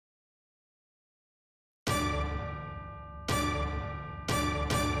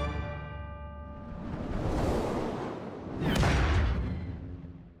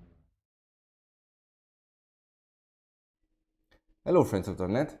Hello friends of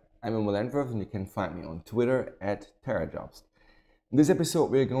 .NET, I'm Emil Landworth and you can find me on Twitter at TerraJobs. In this episode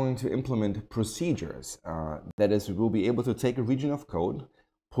we're going to implement procedures. That is, we will be able to take a region of code,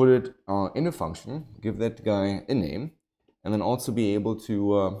 put it in a function, give that guy a name, and then also be able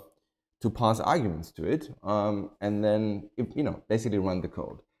to pass arguments to it, and then basically run the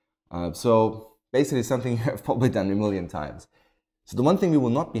code. So basically something you have probably done a million times. So the one thing we will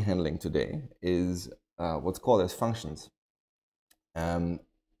not be handling today is what's called as functions. Um,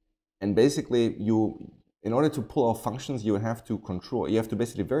 and basically, in order to pull off functions, you have to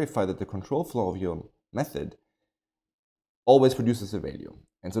basically verify that the control flow of your method always produces a value.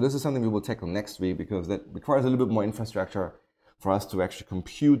 And so this is something we will tackle next week because that requires a little bit more infrastructure for us to actually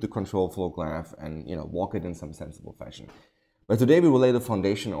compute the control flow graph and walk it in some sensible fashion. But today we will lay the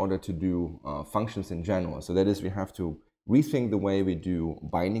foundation in order to do functions in general. So that is, we have to rethink the way we do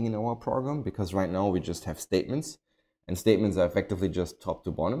binding in our program, because right now we just have statements, and statements are effectively just top to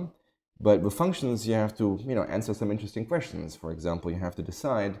bottom. But with functions, you have to answer some interesting questions. For example, you have to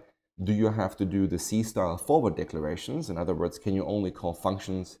decide, do you have to do the C-style forward declarations? In other words, can you only call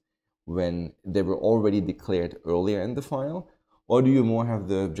functions when they were already declared earlier in the file? Or do you more have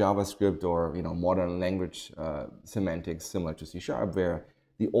the JavaScript or modern language semantics similar to C#, where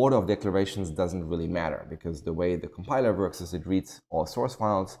the order of declarations doesn't really matter, because the way the compiler works is it reads all source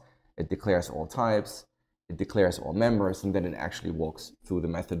files, it declares all types, it declares all members, and then it actually walks through the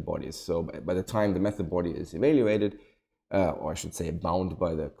method bodies. So by the time the method body is evaluated, or I should say bound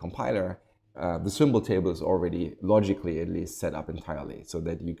by the compiler, the symbol table is already logically at least set up entirely, so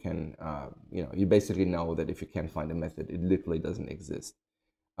that you can, you basically know that if you can't find a method, it literally doesn't exist.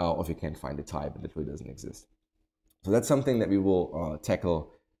 Or if you can't find a type, it literally doesn't exist. So that's something that we will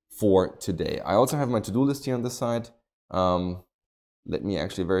tackle for today. I also have my to-do list here on the side. Let me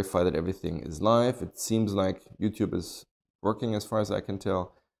actually verify that everything is live. It seems like YouTube is working as far as I can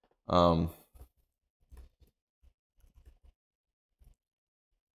tell.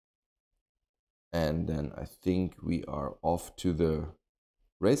 And then I think we are off to the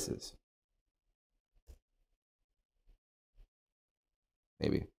races.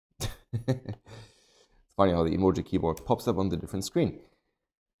 Maybe. It's funny how the emoji keyboard pops up on the different screen.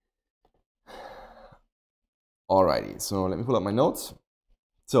 Alrighty, so let me pull up my notes.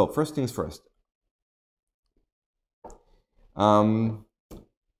 So first things first.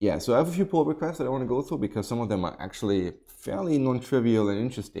 Yeah, so I have a few pull requests that I want to go through because some of them are actually fairly non-trivial and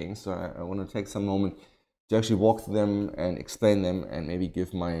interesting. So I want to take some moment to actually walk through them and explain them and maybe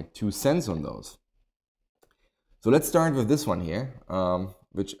give my 2 cents on those. So let's start with this one here,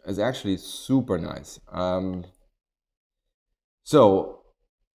 which is actually super nice. So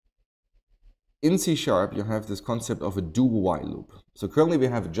in C# you have this concept of a do-while loop. So currently we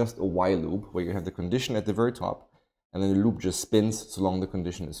have just a while loop where you have the condition at the very top, and then the loop just spins so long the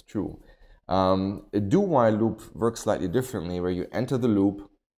condition is true. A do-while loop works slightly differently, where you enter the loop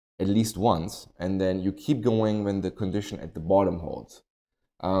at least once, and then you keep going when the condition at the bottom holds.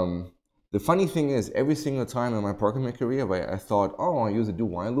 The funny thing is, every single time in my programming career where I thought, oh, I'll use a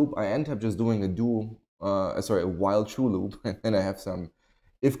do-while loop, I end up just doing a while true loop, and then I have some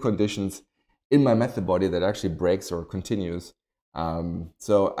if conditions in my method body that actually breaks or continues.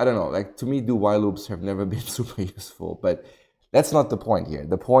 So I don't know, like to me, do-while loops have never been super useful, but that's not the point here.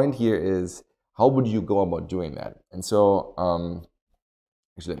 The point here is, how would you go about doing that? And so,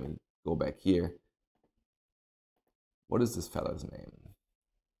 actually, let me go back here. What is this fellow's name?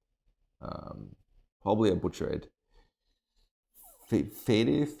 Probably I butchered it.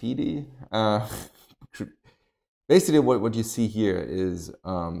 Fede? Basically, what you see here is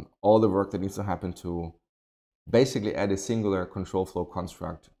all the work that needs to happen to basically add a singular control flow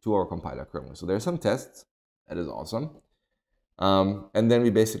construct to our compiler kernel. So there's some tests. That is awesome. And then we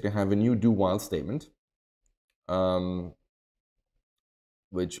basically have a new do-while statement,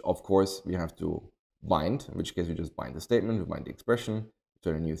 which of course we have to bind, in which case we just bind the statement, we bind the expression,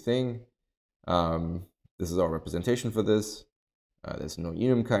 return a new thing. This is our representation for this. There's no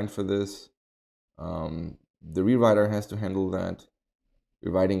enum kind for this. The rewriter has to handle that.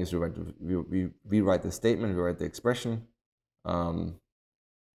 Rewriting is rewrite the statement, rewrite the expression. And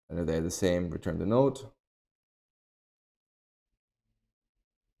they're the same, return the note.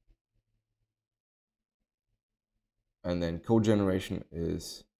 And then code generation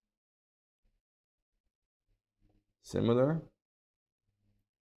is similar.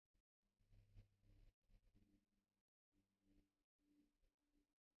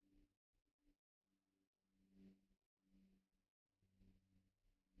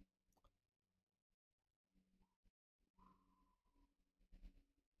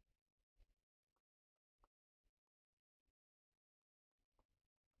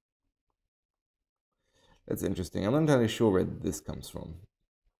 That's interesting. I'm not entirely sure where this comes from.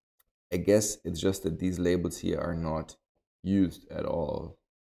 I guess it's just that these labels here are not used at all.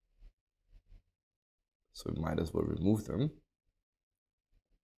 So we might as well remove them.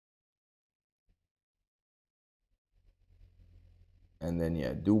 And then,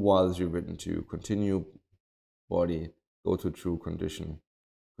 yeah, do while is rewritten to continue body, go to true condition,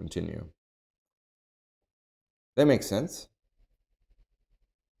 continue. That makes sense.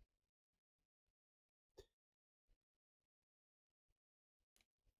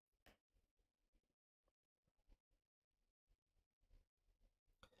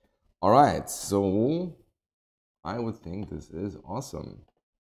 All right, so I would think this is awesome.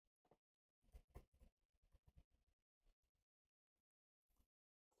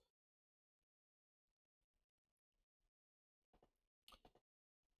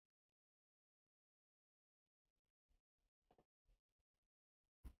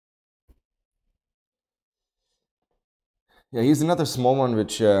 Yeah, here's another small one,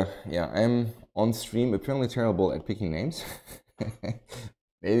 which, yeah, I'm on stream apparently terrible at picking names.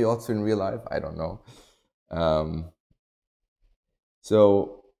 Maybe also in real life, I don't know.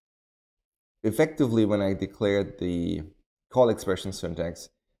 So effectively, when I declared the call expression syntax,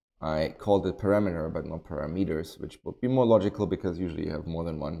 I called it parameter, but not parameters, which would be more logical because usually you have more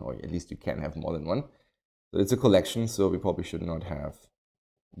than one, or at least you can have more than one. So it's a collection, so we probably should not have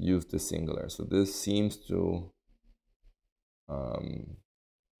used the singular. So this seems to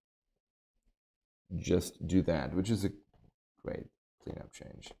just do that, which is a great cleanup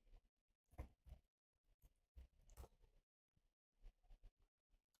change.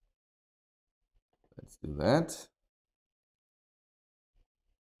 Let's do that.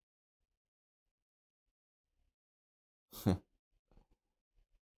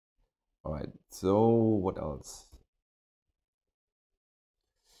 All right, so what else?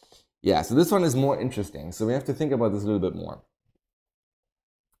 Yeah, so this one is more interesting. So we have to think about this a little bit more.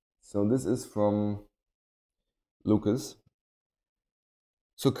 So this is from Lucas.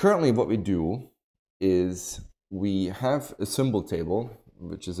 So currently what we do is we have a symbol table,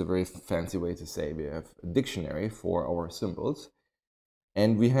 which is a very fancy way to say we have a dictionary for our symbols.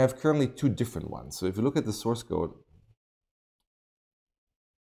 And we have currently two different ones. So if you look at the source code,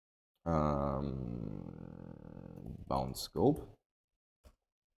 bound scope.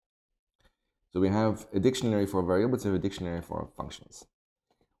 So we have a dictionary for variables, we have a dictionary for functions.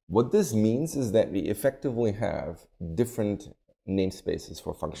 What this means is that we effectively have different namespaces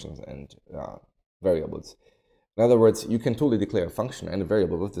for functions and variables. In other words, you can totally declare a function and a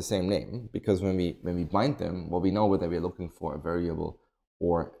variable with the same name, because when we bind them, well, we know whether we're looking for a variable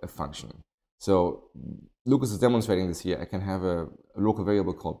or a function. So Lucas is demonstrating this here. I can have a local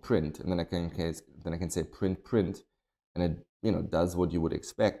variable called print, and then I can say print, and it does what you would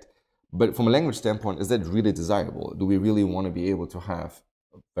expect. But from a language standpoint, is that really desirable? Do we really want to be able to have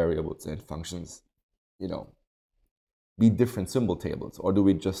variables and functions, be different symbol tables, or do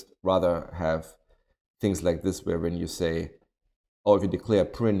we just rather have things like this, where when you say, oh, if you declare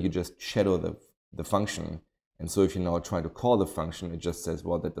print, you just shadow the function, and so if you now try to call the function, it just says,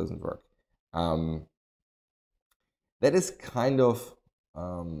 well, that doesn't work. That is kind of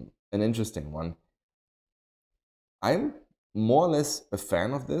an interesting one. I'm more or less a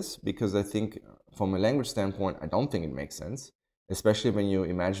fan of this because I think from a language standpoint, I don't think it makes sense, especially when you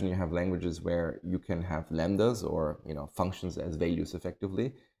imagine you have languages where you can have lambdas or functions as values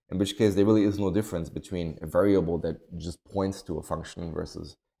effectively, in which case there really is no difference between a variable that just points to a function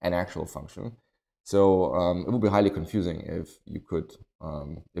versus an actual function. So it would be highly confusing if you could,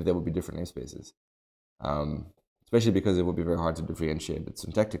 if there would be different namespaces, especially because it would be very hard to differentiate it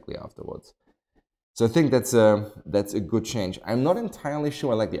syntactically afterwards. So I think that's a good change. I'm not entirely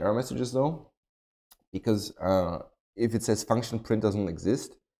sure I like the error messages though, because if it says function print doesn't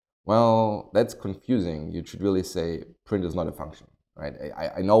exist, well, that's confusing. You should really say print is not a function, right?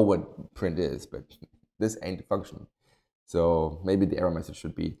 I know what print is, but this ain't a function. So maybe the error message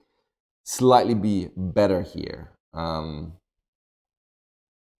should be slightly better here.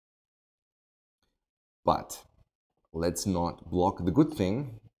 But let's not block the good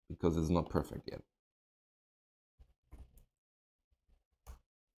thing because it's not perfect yet.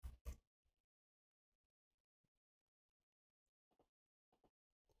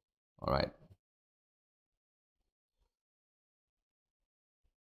 All right.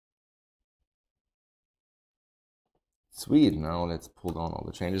 Sweet. Now let's pull down all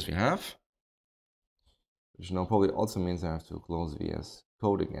the changes we have, which now probably also means I have to close VS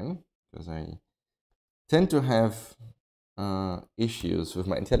Code again, because I tend to have issues with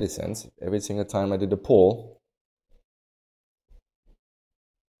my IntelliSense every single time I did a poll.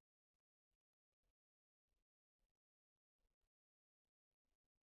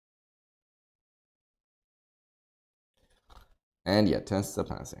 And yeah, tests are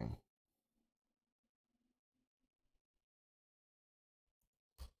passing.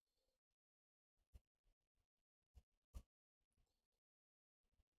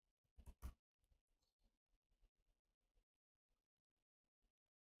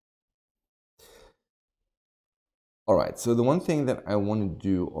 All right, so the one thing that I want to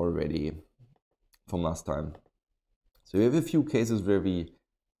do already from last time, so we have a few cases where we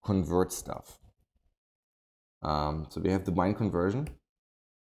convert stuff. So we have the bind conversion,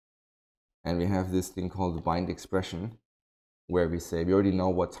 and we have this thing called the bind expression, where we say we already know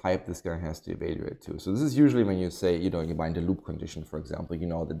what type this guy has to evaluate to. So this is usually when you say, you bind a loop condition, for example, you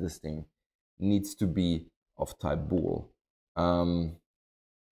know that this thing needs to be of type bool.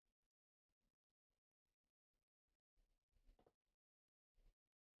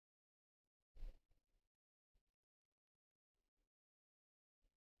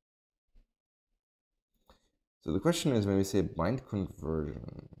 So the question is, when we say bind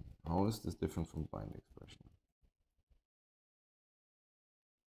conversion, how is this different from bind expression?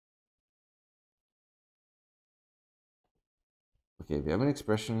 Okay, we have an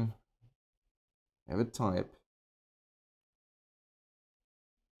expression, we have a type.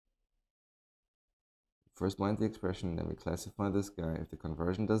 First bind the expression, then we classify this guy. If the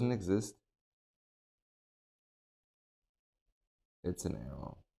conversion doesn't exist, it's an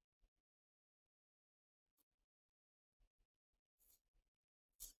error.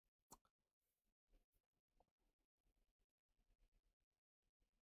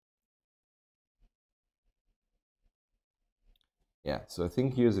 Yeah, so I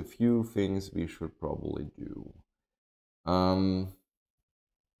think here's a few things we should probably do.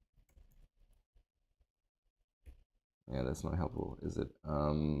 Yeah, that's not helpful, is it?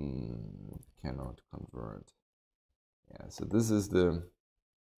 Cannot convert. Yeah, so this is the,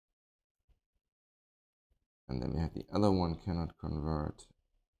 and then we have the other one, cannot convert.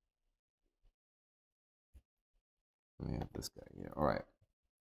 And we have this guy here. All right.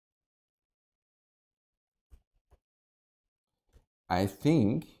 I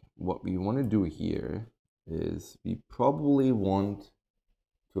think what we want to do here is we probably want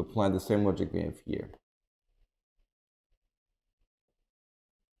to apply the same logic we have here.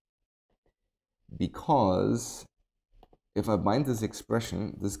 Because if I bind this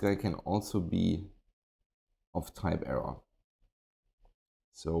expression, this guy can also be of type error.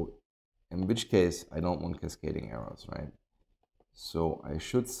 So in which case I don't want cascading errors, right? So I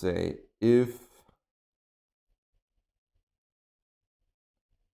should say if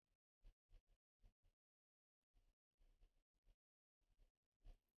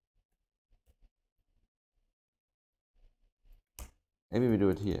maybe we do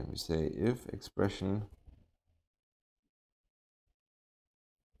it here. We say if expression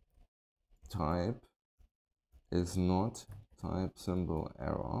type is not type symbol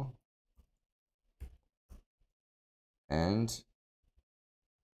error and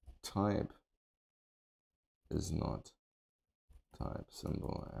type is not type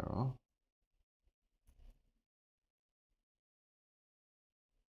symbol error,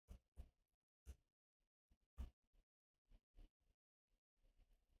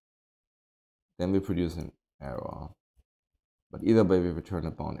 then we produce an error. But either way, we return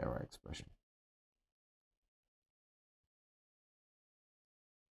a bound error expression.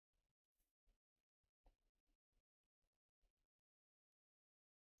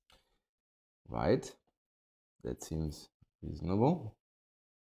 Right? That seems reasonable.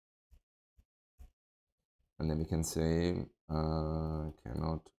 And then we can say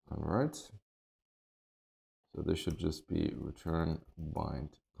cannot convert. So this should just be return bind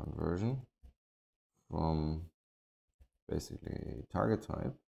conversion from basically target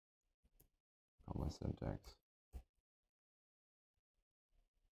type, comma syntax.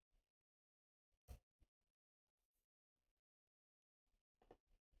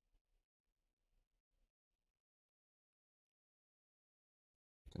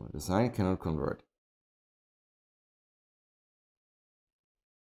 Design cannot convert.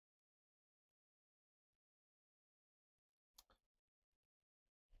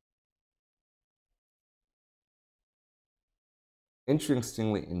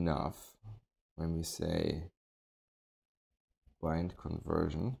 Interestingly enough, when we say bind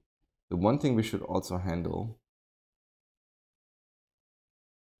conversion, the one thing we should also handle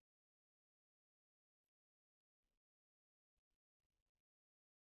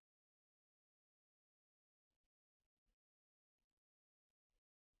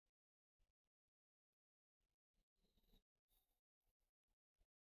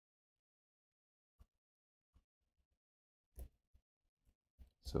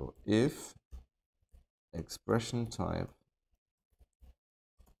so if expression type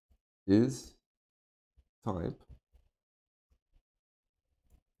is type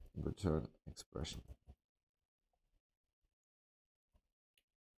return expression.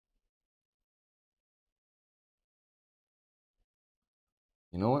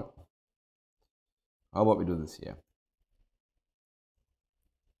 You know what? How about we do this here?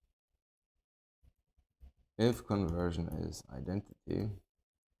 If conversion is identity,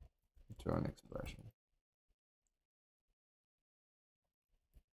 return expression.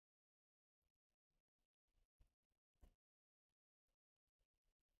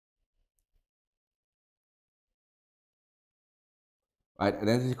 Right,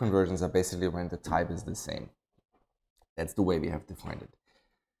 identity conversions are basically when the type is the same. That's the way we have defined it.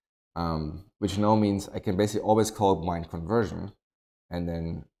 Which now means I can basically always call bind conversion, and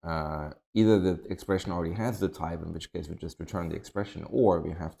then either the expression already has the type, in which case we just return the expression, or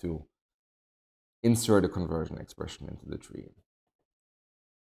we have to insert a conversion expression into the tree.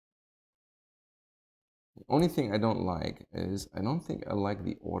 The only thing I don't like is I don't think I like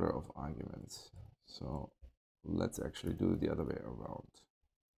the order of arguments. So let's actually do it the other way around.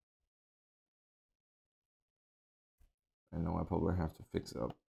 And now I probably have to fix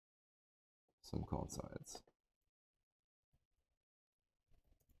up some call sides.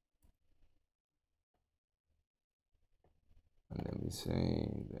 And then we say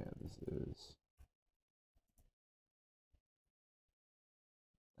that this is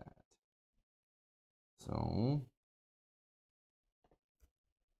that. So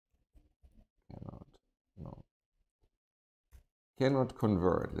cannot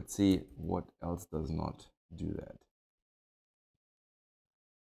convert. Let's see what else does not do that.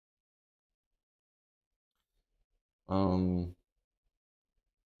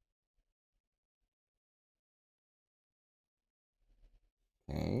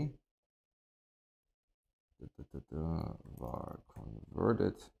 Okay. Var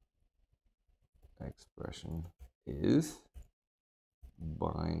converted expression is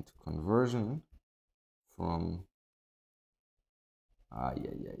bind conversion from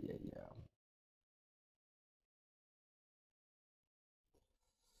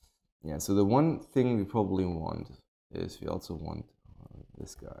yeah, so the one thing we probably want is we also want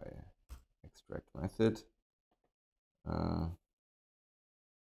this guy, extract method. Yeah.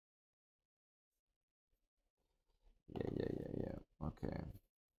 Okay.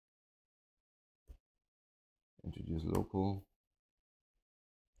 Introduce local.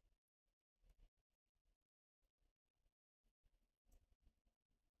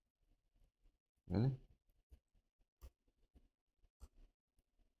 Really?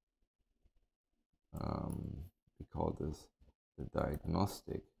 We call this the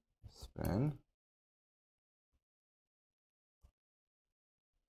diagnostic span.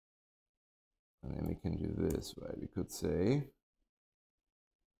 And then we can do this, right? We could say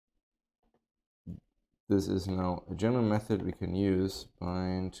this is now a general method we can use,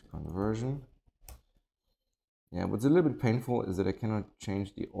 bind conversion. Yeah, what's a little bit painful is that I cannot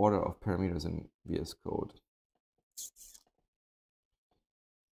change the order of parameters in VS Code.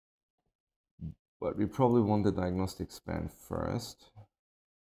 But we probably want the diagnostic span first,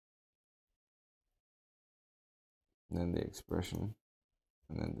 then the expression,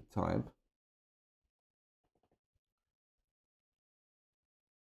 and then the type.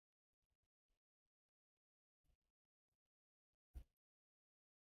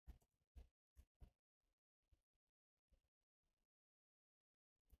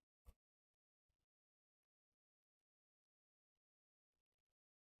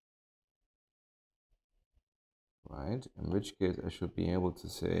 Right, in which case I should be able to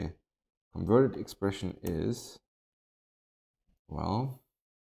say converted expression is, well,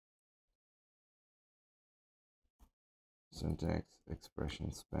 syntax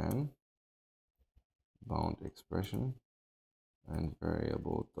expression span, bound expression, and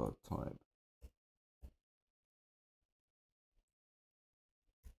variable dot type.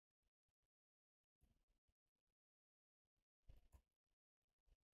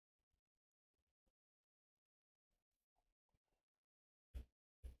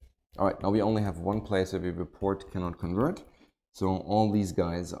 All right, now we only have one place where we report cannot convert. So all these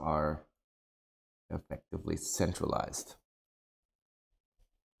guys are effectively centralized.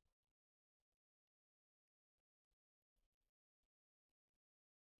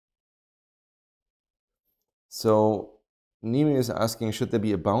 So Nimi is asking, should there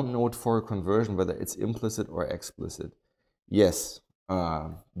be a bound node for a conversion, whether it's implicit or explicit? Yes,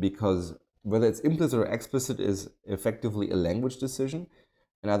 because whether it's implicit or explicit is effectively a language decision.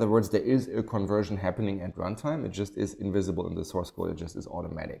 In other words, there is a conversion happening at runtime. It just is invisible in the source code. It just is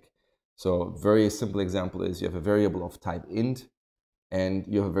automatic. So very simple example is you have a variable of type int, and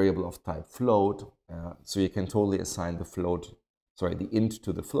you have a variable of type float, so you can totally assign the int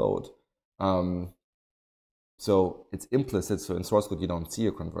to the float. So it's implicit, so in source code you don't see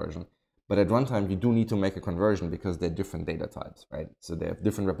a conversion. But at runtime, you do need to make a conversion because they're different data types, right? So they have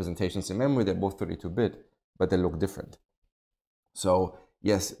different representations in memory. They're both 32-bit, but they look different. So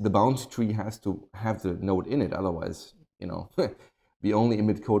yes, the bound tree has to have the node in it. Otherwise, we only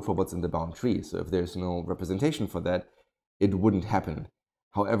emit code for what's in the bound tree. So if there's no representation for that, it wouldn't happen.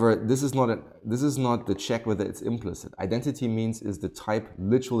 However, this is not the check whether it's implicit. Identity means is the type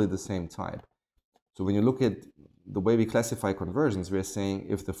literally the same type. So when you look at the way we classify conversions, we're saying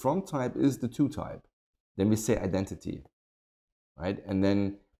if the from type is the to type, then we say identity, right? And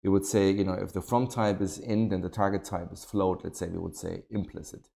then we would say, if the from type is int and the target type is float, let's say we would say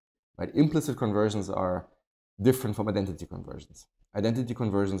implicit, right? Implicit conversions are different from identity conversions. Identity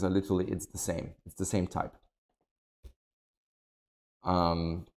conversions are literally, it's the same type.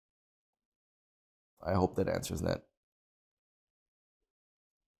 I hope that answers that.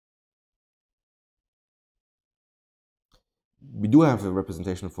 We do have a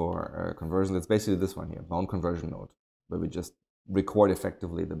representation for conversion. That's basically this one here, bound conversion node, where we just record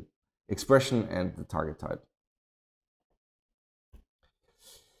effectively the expression and the target type.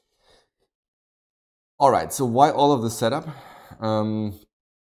 All right, so why all of the setup? Well,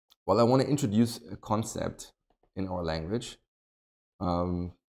 I want to introduce a concept in our language.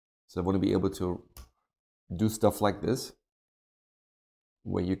 So I want to be able to do stuff like this,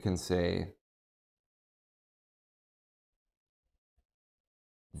 where you can say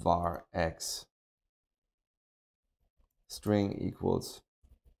var x string equals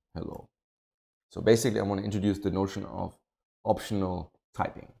hello. So basically, I want to introduce the notion of optional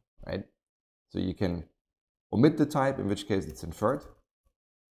typing, right? So you can omit the type, in which case it's inferred,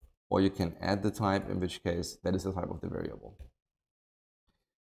 or you can add the type, in which case that is the type of the variable.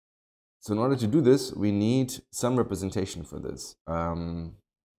 So in order to do this, we need some representation for this.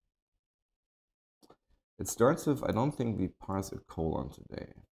 It starts with, I don't think we parse a colon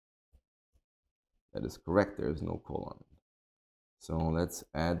today. That is correct, there is no colon. So let's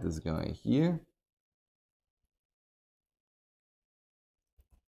add this guy here.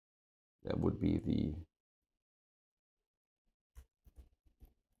 That would be the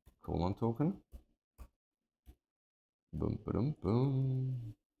colon token. Boom, boom,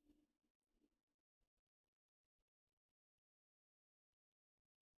 boom.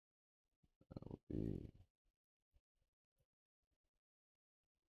 That would be...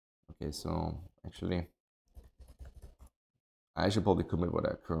 Okay, so actually, I should probably commit what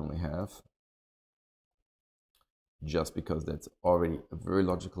I currently have, just because that's already a very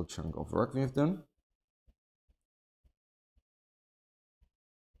logical chunk of work we've done.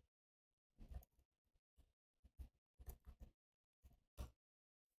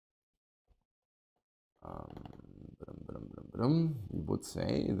 We would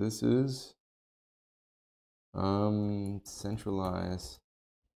say this is centralized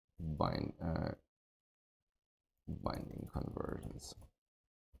binding conversions.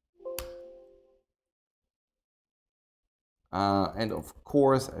 And of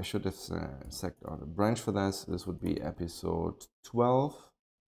course, I should have set out a branch for this. This would be episode 12.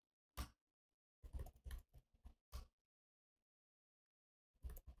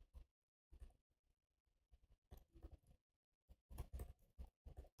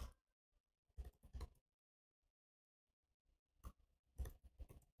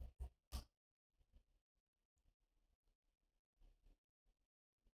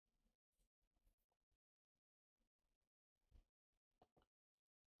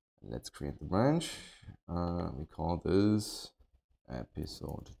 Let's create the branch. We call this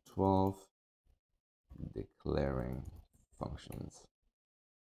episode 12 declaring functions.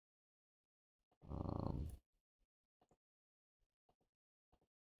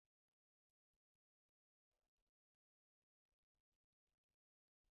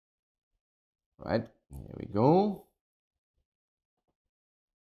 Right, here we go.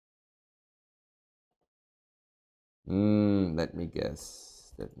 Let me guess.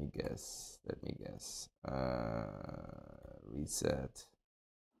 Reset.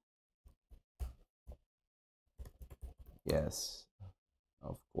 Yes,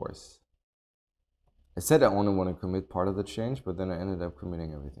 of course. I said I only want to commit part of the change, but then I ended up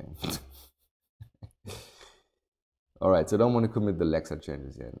committing everything. All right, so I don't want to commit the Lexa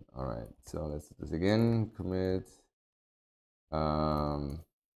changes yet. All right, so let's do this again. Commit.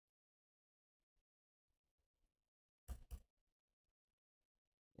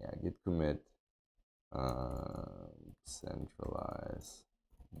 Yeah, git commit. Centralize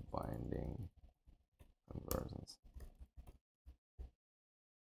binding conversions.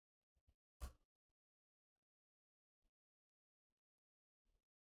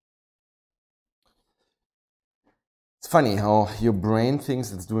 funny how your brain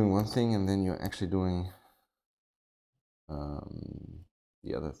thinks it's doing one thing and then you're actually doing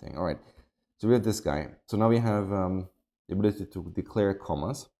the other thing. All right, so we have this guy. So now we have the ability to declare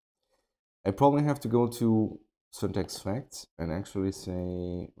commas. I probably have to go to syntax facts and actually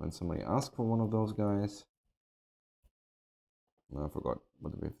say when somebody asks for one of those guys. No, I forgot.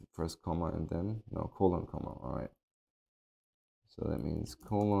 What do we have? First comma and then no colon comma. All right. So that means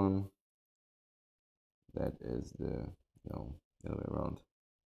colon. That is the other way around.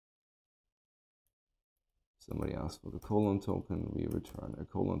 Somebody asks for the colon token, we return a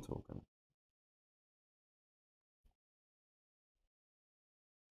colon token.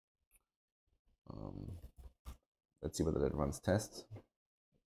 Let's see whether that runs tests.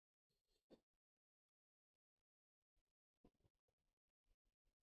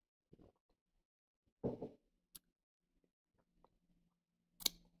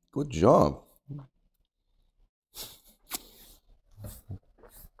 Good job.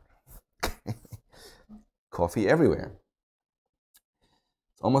 Coffee everywhere.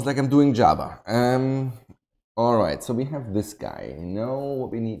 It's almost like I'm doing Java. All right, so we have this guy. Now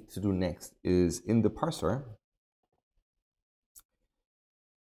what we need to do next is in the parser,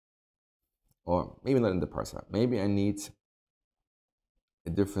 or maybe not in the parser, maybe I need a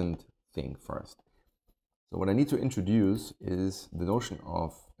different thing first. So what I need to introduce is the notion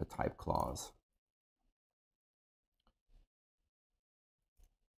of a type clause.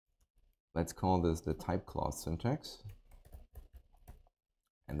 Let's call this the type clause syntax.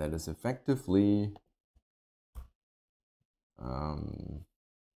 And that is effectively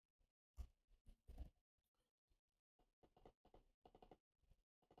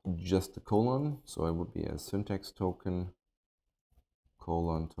just a colon. So it would be a syntax token,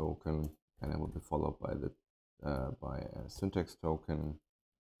 colon token, and it would be followed by the by a syntax token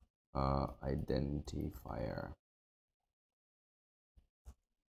identifier.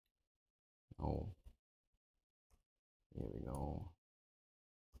 Oh, here we go.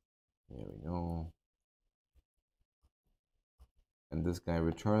 Here we go. And this guy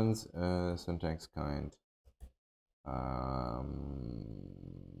returns a syntax kind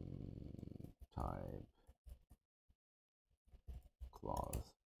type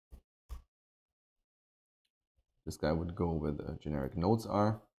clause. This guy would go where the generic nodes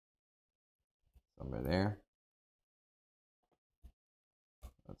are, somewhere there.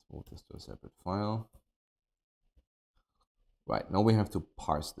 Let's move this to a separate file. Right, now we have to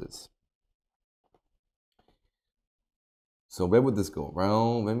parse this. So where would this go?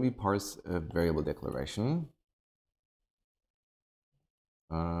 Well, when we parse a variable declaration,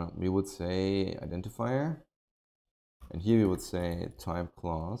 we would say identifier, and here we would say type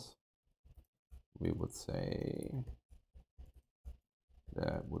clause. We would say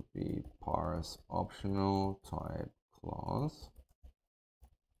that would be parse optional type clause.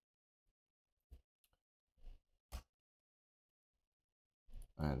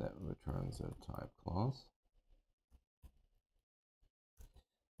 And that returns a type clause.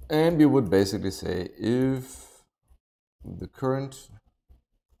 And we would basically say if the current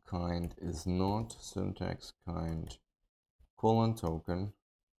kind is not syntax kind colon token,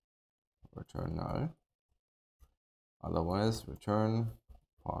 return null. Otherwise, return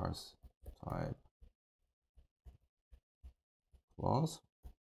parse type clause.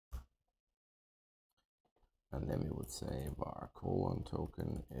 And then we would say var colon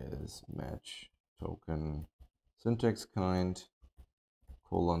token is match token syntax kind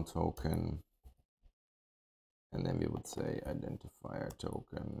colon token. And then we would say identifier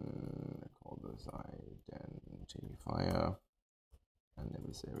token, call this identifier. And then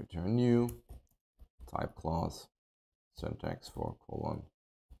we say return new type clause syntax for colon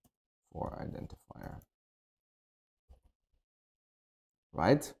for identifier.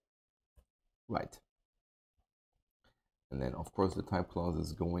 Right? Right. And then of course the type clause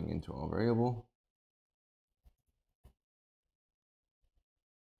is going into our variable.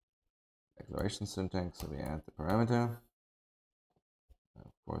 Declaration syntax, so we add the parameter. And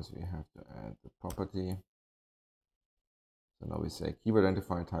of course we have to add the property. So now we say keyword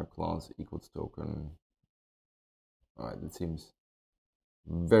identifier type clause equals token. All right, that seems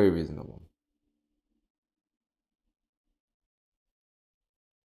very reasonable.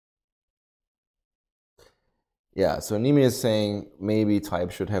 Yeah, so Nimi is saying maybe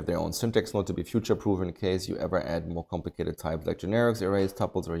types should have their own syntax note to be future-proof in case you ever add more complicated types like generics, arrays,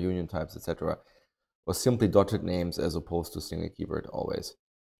 tuples, or union types, etc. Or simply dotted names as opposed to single keyword always.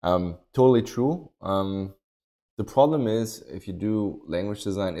 Totally true. The problem is if you do language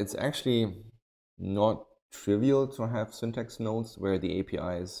design, it's actually not trivial to have syntax nodes where the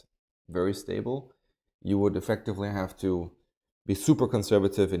API is very stable. you would effectively have to be super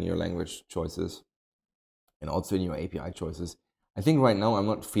conservative in your language choices and also in your API choices. I think right now I'm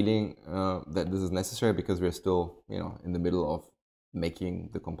not feeling that this is necessary because we're still, in the middle of making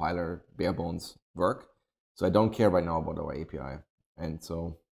the compiler bare bones work. So I don't care right now about our API. And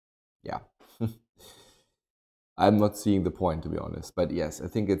so, yeah, I'm not seeing the point, to be honest. But yes, I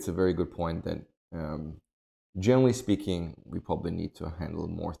think it's a very good point that generally speaking, we probably need to handle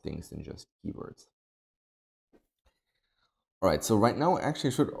more things than just keywords. All right, so right now actually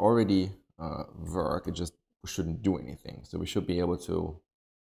it should already work. It just shouldn't do anything. So we should be able to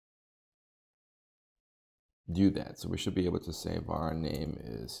do that. So we should be able to say var name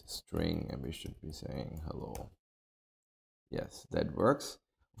is string and we should be saying hello. Yes, that works.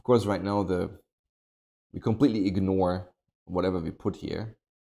 Of course, right now we completely ignore whatever we put here.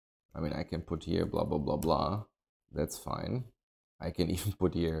 I mean, I can put here blah, blah, blah, blah. That's fine. I can even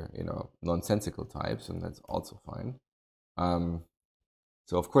put here, nonsensical types, and that's also fine.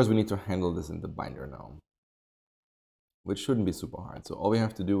 So of course we need to handle this in the binder now, which shouldn't be super hard. So all we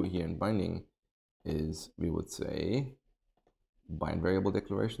have to do here in binding is we would say bind variable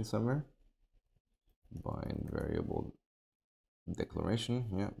declaration somewhere. Bind variable declaration,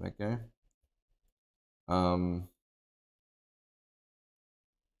 yeah, that guy.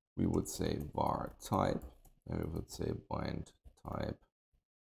 We would say var type, and we would say bind type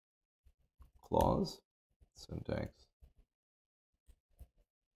clause, syntax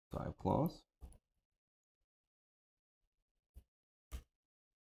type clause.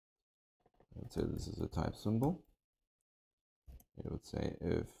 Let's say this is a type symbol. We would say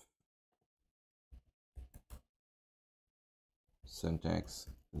if syntax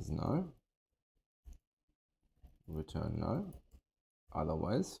is null, return null.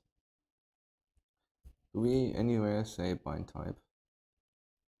 Otherwise, do we anywhere say bind type?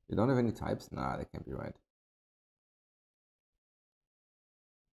 You don't have any types? Nah, that can't be right.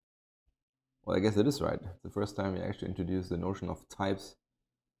 Well, I guess it is right. It's the first time we actually introduced the notion of types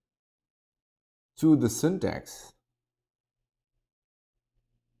to the syntax.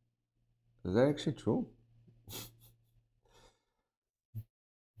 Is that actually true?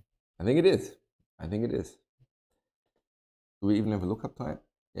 I think it is. I think it is. Do we even have a lookup type?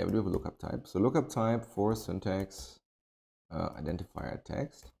 Yeah, we do have a lookup type. So lookup type for syntax identifier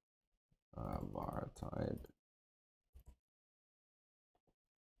text var type.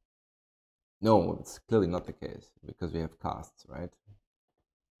 No, it's clearly not the case because we have casts, right?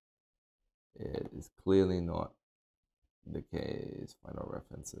 It is clearly not the case. Find our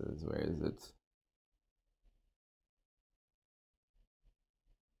references. Where is it?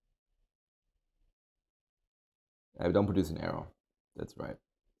 I don't produce an error. That's right.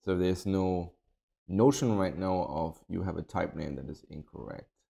 So there's no notion right now of you have a type name that is incorrect.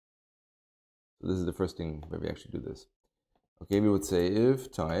 So this is the first thing where we actually do this. Okay, we would say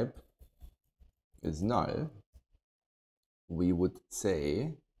if type is null, we would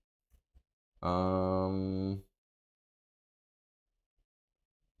say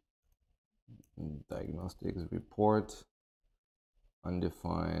diagnostics report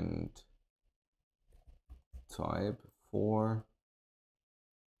undefined type for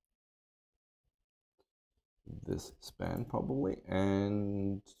this span probably,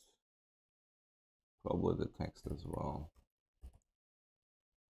 and probably the text as well.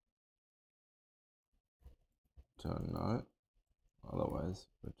 Return null, otherwise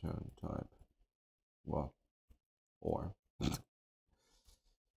return type, well, or.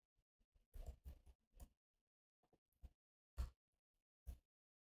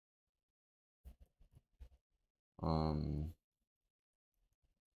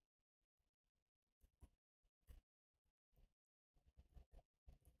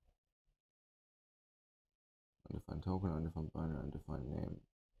 Undefined token, undefined binary, undefined name.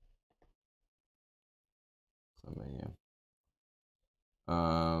 Somewhere here.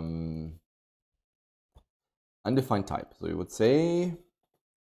 Undefined type. So you would say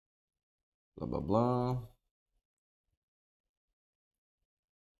blah blah blah.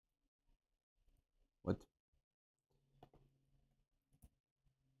 What?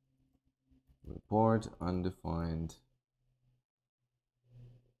 Report undefined.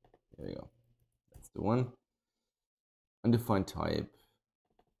 There you go. That's the one. Undefined type.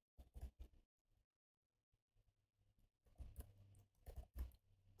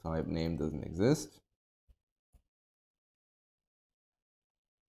 Type name doesn't exist.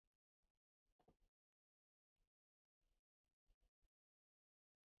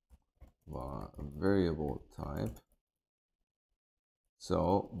 Variable type.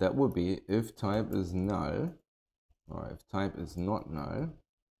 So that would be if type is null, or if type is not null,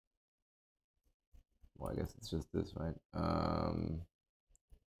 Well, I guess it's just this, right?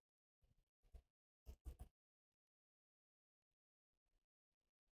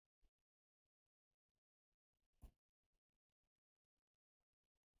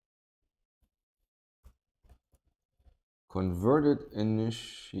 Converted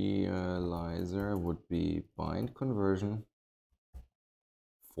initializer would be bind conversion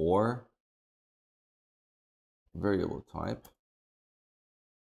for variable type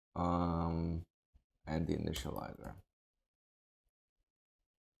and the initializer.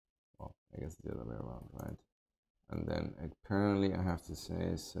 Well, I guess the other way around, right? And then apparently I have to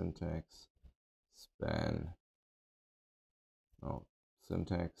say syntax span, no,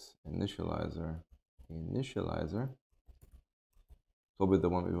 syntax initializer, probably the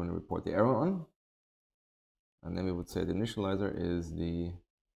one we want to report the error on. And then we would say the initializer is the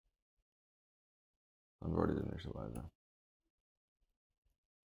converted initializer.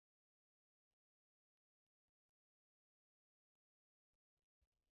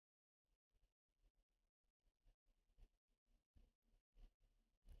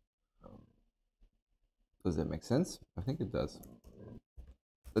 Does that make sense? I think it does.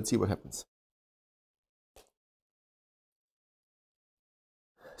 Let's see what happens.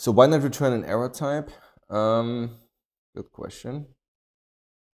 So why not return an error type? Good question.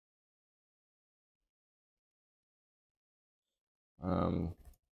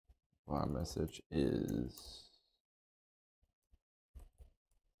 Our message is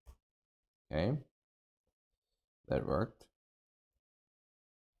okay. That worked.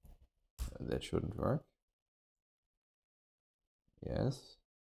 That shouldn't work. Yes.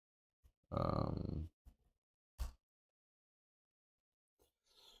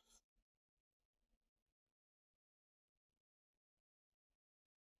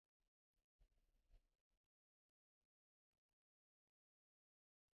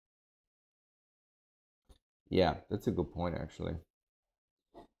 Yeah, that's a good point actually.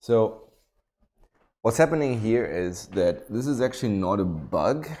 So what's happening here is that this is actually not a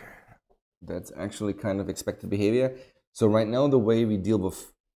bug. That's actually kind of expected behavior. So right now the way we deal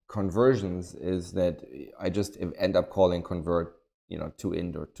with conversions is that I just end up calling convert, to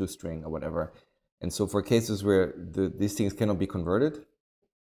int or to string or whatever. And so for cases where these things cannot be converted,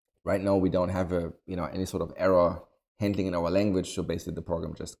 right now we don't have any sort of error handling in our language. So basically the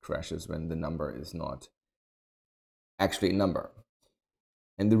program just crashes when the number is not actually a number.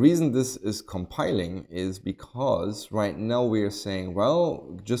 And the reason this is compiling is because right now we are saying,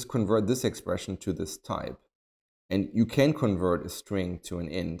 well, just convert this expression to this type. And you can convert a string to an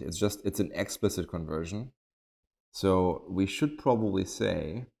int. It's an explicit conversion. So we should probably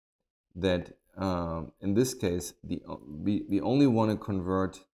say that in this case, we only want to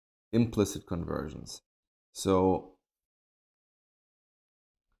convert implicit conversions. So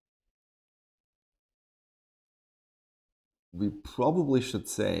we probably should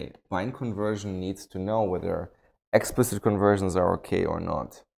say bind conversion needs to know whether explicit conversions are okay or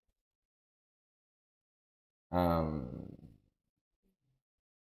not.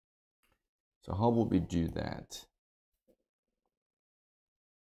 So how would we do that?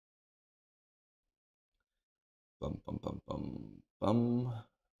 Bum, bum, bum, bum, bum.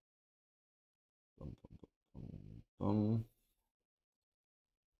 Bum, bum, bum, bum.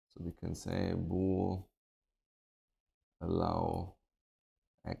 So we can say bool allow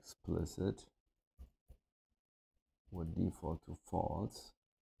explicit would default to false.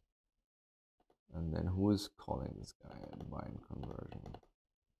 And then who is calling this guy at bind conversion?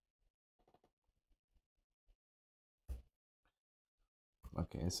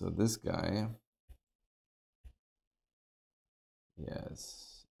 Okay, so this guy,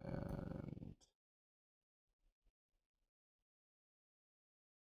 yes, and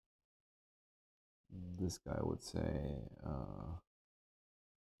this guy would say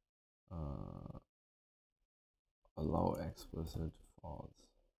allow explicit false,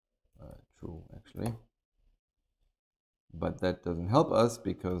 true actually. But that doesn't help us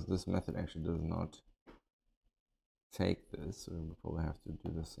because this method actually does not take this. So we probably have to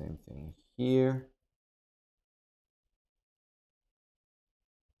do the same thing here.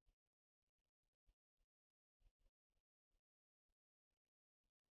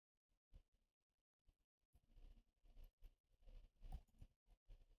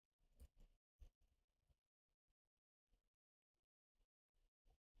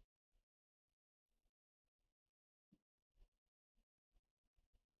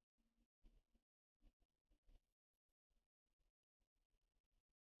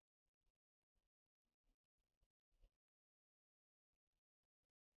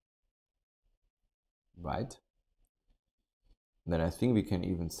 Right? Then I think we can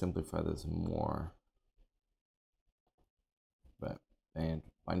even simplify this more. and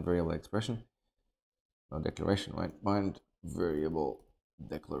bind variable expression, no declaration, right? Bind variable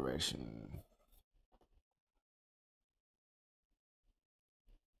declaration.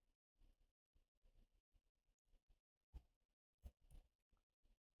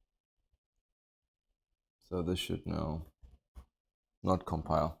 So this should now not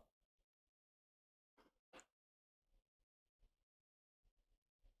compile.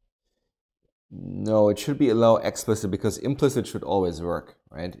 No, it should be allow explicit because implicit should always work,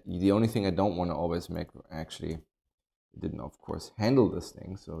 right? The only thing I don't want to always make, actually, it didn't, of course, handle this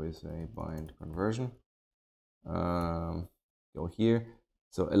thing. So we say bind conversion. Go here.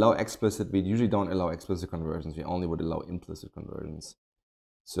 So allow explicit, we usually don't allow explicit conversions. We only would allow implicit conversions.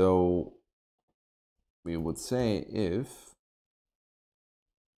 So we would say if,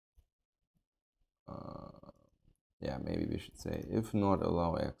 yeah, maybe we should say if not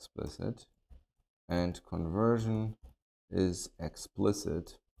allow explicit and conversion is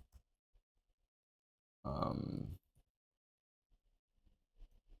explicit,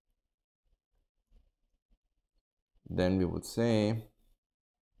 then we would say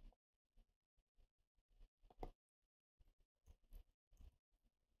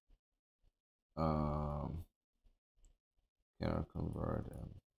cannot convert.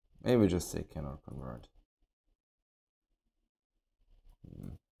 Maybe just say cannot convert.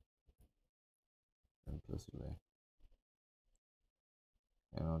 Implicitly.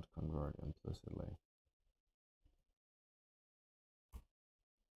 Cannot convert implicitly.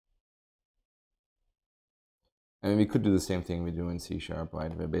 I mean, we could do the same thing we do in C#,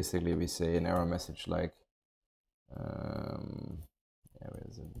 right? Where basically we say an error message like, yeah, where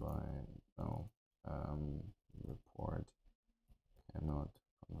is it? No, report cannot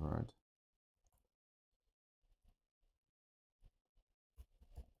convert.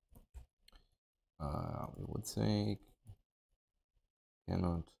 We would say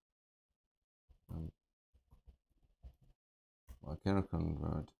cannot cannot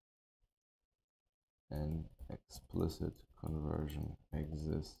convert an explicit conversion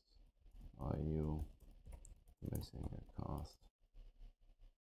exists. Are you missing a cast?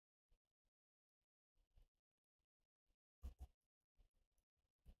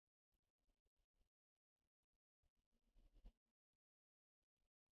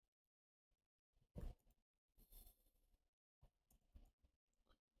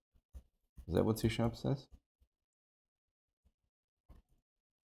 Is that what C# says?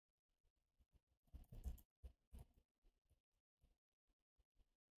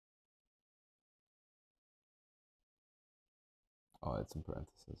 Oh, it's in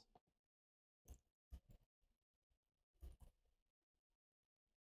parentheses.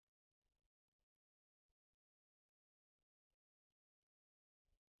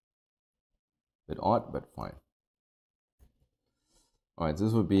 Bit odd, but fine. All right,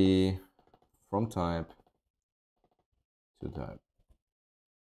 this would be from type to type.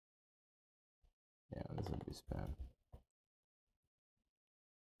 Yeah, this would be spam.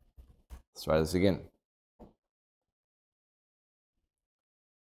 Let's try this again.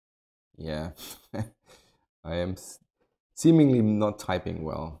 Yeah, I am seemingly not typing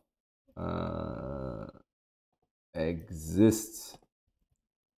well. Exists.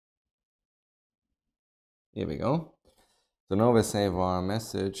 Here we go. So now we save our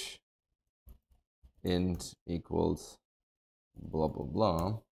message int equals blah blah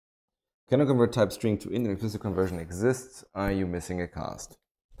blah. Cannot convert type string to int and implicit conversion exists. Are you missing a cast?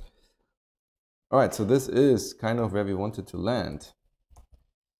 All right, so this is kind of where we wanted to land.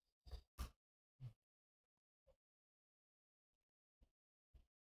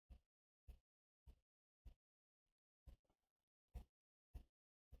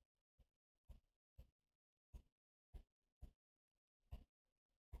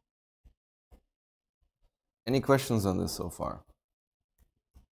 Any questions on this so far?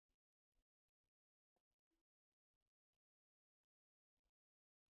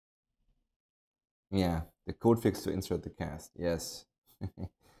 Yeah, the code fix to insert the cast. Yes.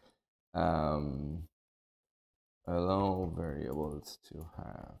 Allow variables to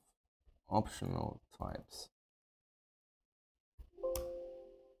have optional types.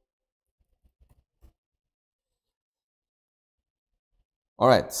 All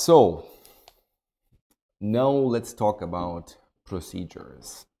right, so now let's talk about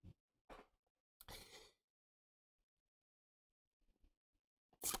procedures.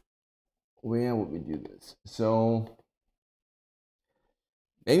 Where would we do this? So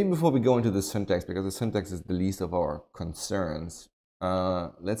maybe before we go into the syntax, because the syntax is the least of our concerns,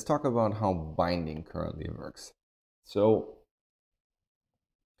 let's talk about how binding currently works. So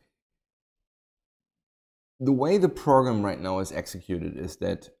the way the program right now is executed is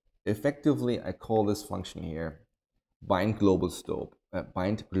that effectively I call this function here bind global scope,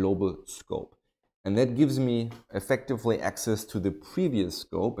 and that gives me effectively access to the previous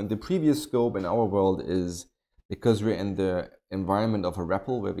scope. And the previous scope in our world is, because we're in the environment of a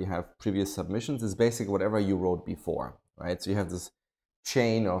REPL where we have previous submissions, is basically whatever you wrote before, right? So you have this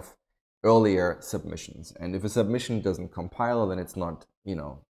chain of earlier submissions, and if a submission doesn't compile, then it's not, you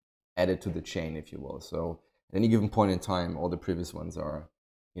know, added to the chain, if you will. So at any given point in time, all the previous ones are,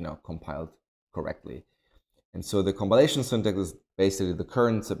 you know, compiled correctly. And so the compilation syntax is basically the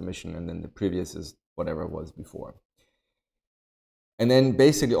current submission, and then the previous is whatever it was before. And then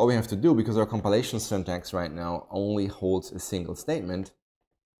basically all we have to do, because our compilation syntax right now only holds a single statement,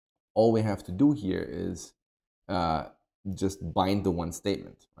 all we have to do here is just bind the one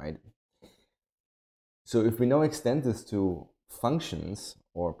statement, right? So if we now extend this to functions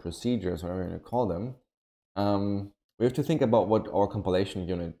or procedures, whatever you want to call them, we have to think about what our compilation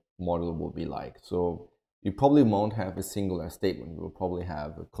unit model will be like. So you probably won't have a singular statement. You will probably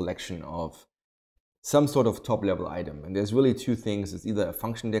have a collection of some sort of top-level item. And there's really two things. It's either a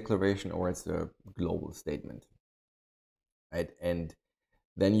function declaration or it's a global statement, right? And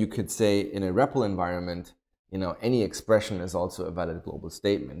then you could say in a REPL environment, you know, any expression is also a valid global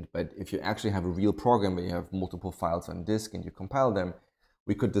statement. But if you actually have a real program where you have multiple files on disk and you compile them,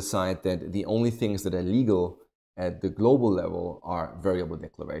 we could decide that the only things that are legal at the global level are variable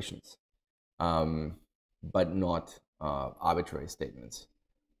declarations, but not arbitrary statements.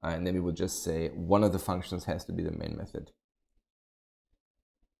 And then we would just say one of the functions has to be the main method.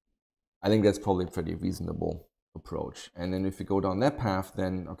 I think that's probably a pretty reasonable approach. And then if we go down that path,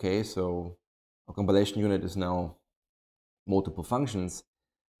 then okay, so our compilation unit is now multiple functions.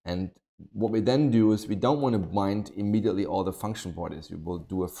 And what we then do is we don't want to bind immediately all the function bodies. We will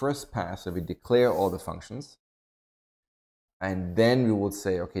do a first pass where we declare all the functions. And then we will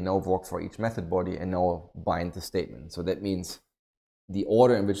say, okay, now work for each method body and now bind the statement. So that means the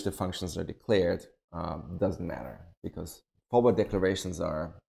order in which the functions are declared doesn't matter, because forward declarations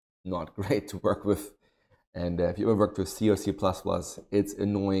are not great to work with. And if you ever worked with C or C++, it's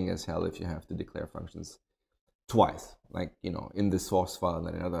annoying as hell if you have to declare functions twice, like, you know, in the source file and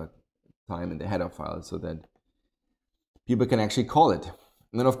then another time in the header file, so that people can actually call it.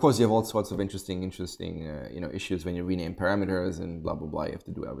 And then, of course, you have all sorts of interesting you know, issues when you rename parameters and blah, blah, blah. You have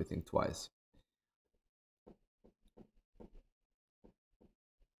to do everything twice.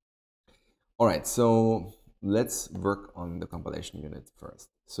 All right, so let's work on the compilation unit first.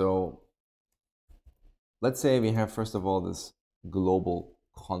 So let's say we have, first of all, this global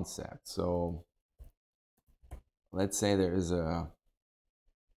concept. So let's say there is a,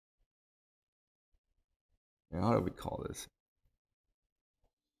 how do we call this?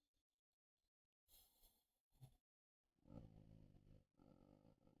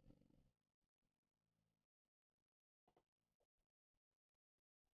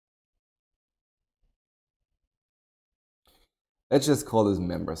 Let's just call this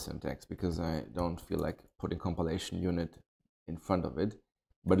member syntax, because I don't feel like putting compilation unit in front of it.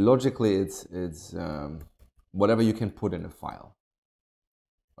 But logically, it's whatever you can put in a file,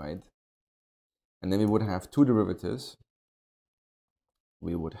 right? And then we would have two derivatives.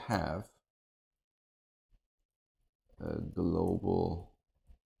 We would have a global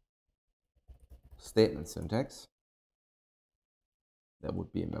statement syntax. That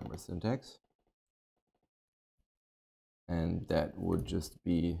would be a member syntax. And that would just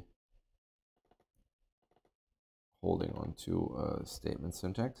be holding on to a statement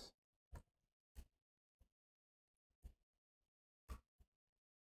syntax.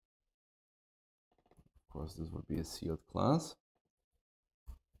 Of course, this would be a sealed class.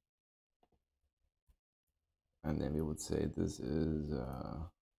 And then we would say this is a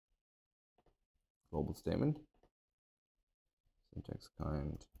global statement. Syntax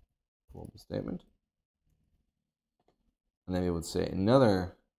kind global statement. And then we would say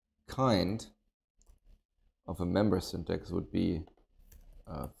another kind of a member syntax would be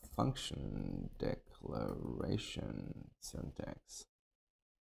a function declaration syntax.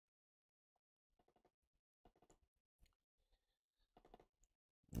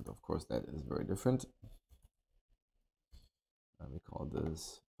 And of course, that is very different. And we call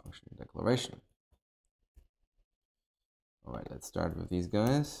this function declaration. All right, let's start with these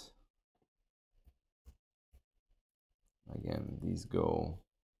guys. Again, these go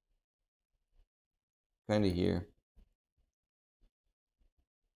kind of here,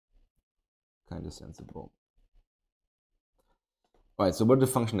 kind of sensible. All right, so what is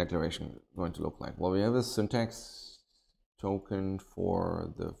the function declaration going to look like? Well, we have a syntax token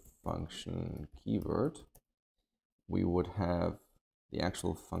for the function keyword. we would have the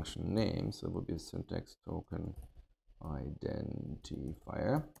actual function name, so it would be a syntax token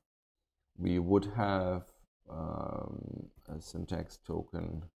identifier. We would have a syntax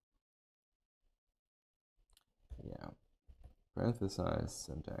token, parenthesize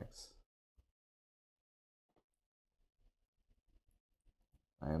syntax.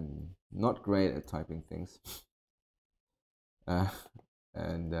 I am not great at typing things.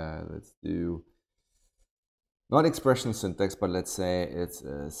 Let's do not expression syntax, but let's say it's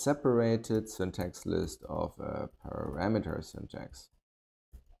a separated syntax list of a parameter syntax,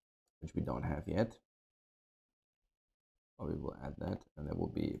 which we don't have yet. Or we will add that, and there will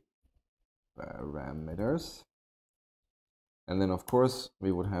be parameters. And then, of course,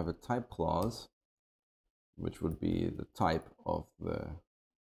 we would have a type clause, which would be the type of the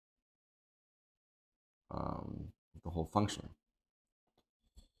whole function.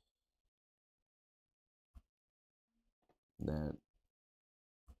 That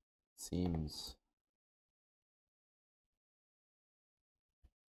seems.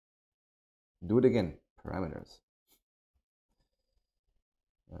 Do it again. Parameters.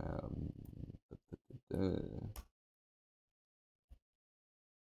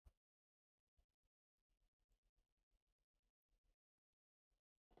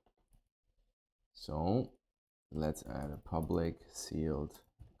 So let's add a public sealed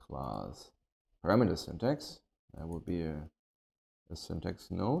class parameter syntax. That would be a syntax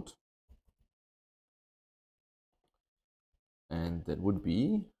node. And that would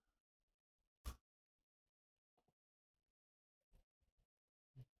be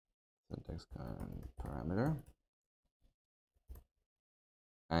syntax kind parameter.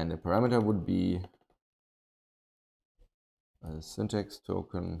 And the parameter would be a syntax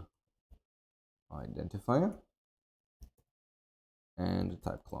token identifier and a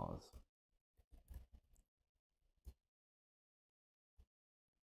type clause.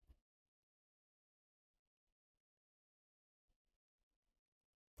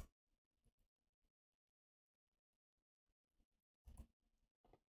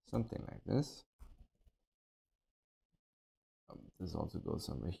 Something like this. This also goes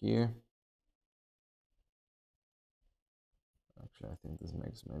somewhere here. Actually, I think this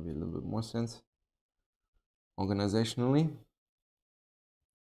makes maybe a little bit more sense organizationally.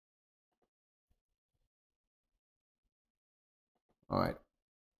 All right.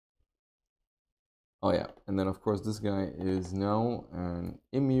 Oh yeah, and then of course this guy is now an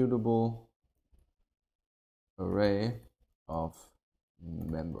immutable array of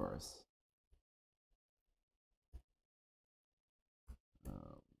members.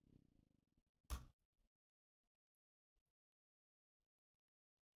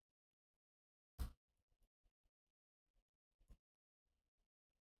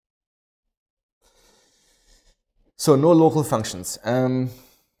 So no local functions.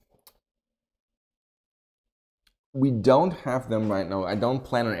 We don't have them right now. I don't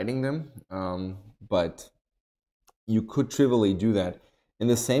plan on adding them, but you could trivially do that. In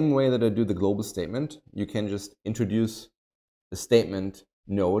the same way that I do the global statement, you can just introduce a statement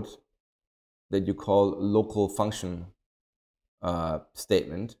node that you call local function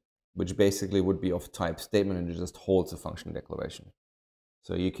statement, which basically would be of type statement, and it just holds a function declaration.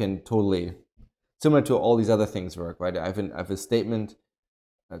 So you can totally, similar to all these other things work, right? I have a statement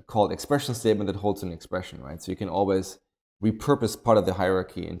called expression statement that holds an expression, right? So you can always repurpose part of the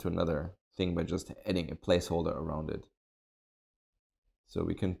hierarchy into another thing by just adding a placeholder around it. So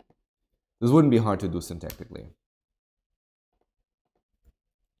we can, this wouldn't be hard to do syntactically.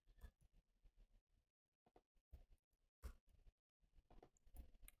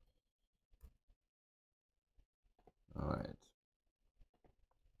 All right.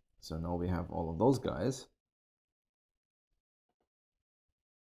 So now we have all of those guys.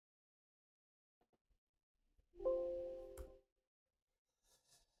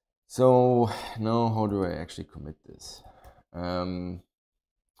 So now how do I actually commit this?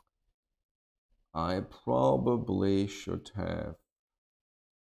 I probably should have,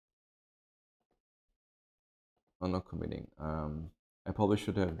 I'm not committing. I probably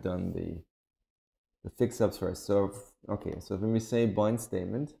should have done the fix-ups first. So, okay, so when we say bind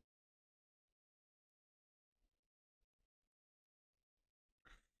statement,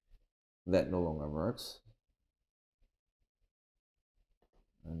 that no longer works.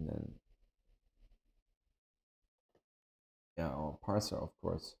 And then, yeah, our parser, of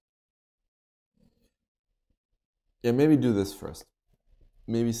course. Yeah, maybe do this first.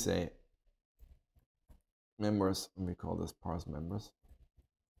 Maybe say members, and we call this parse members.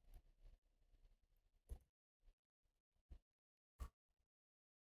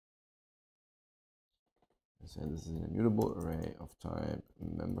 say this is an immutable array of type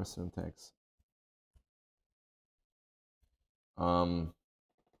member syntax.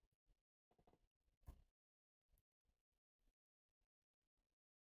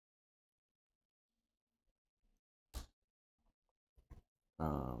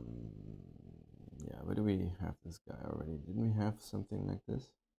 Yeah, where do we have this guy already? Didn't we have something like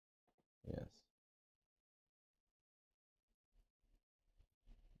this? Yes.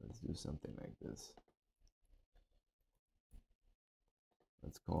 Let's do something like this.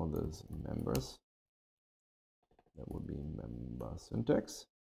 Let's call this members. That would be member syntax,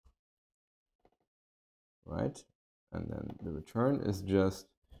 right? And then the return is just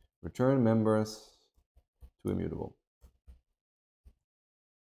return members to immutable.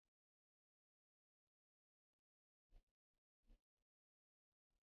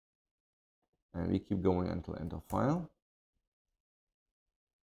 And we keep going until end of file.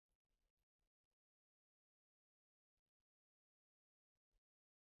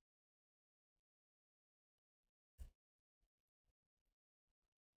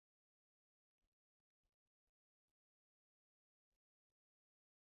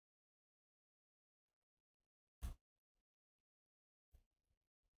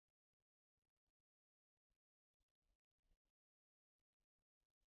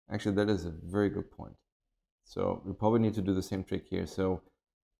 Actually, that is a very good point. So we probably need to do the same trick here. So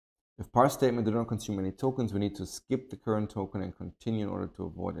if parse statement do not consume any tokens, we need to skip the current token and continue in order to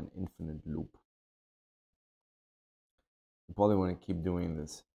avoid an infinite loop. We probably want to keep doing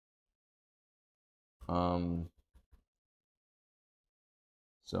this. So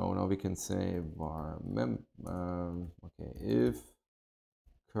now we can say var okay, if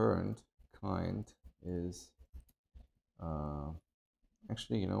current kind is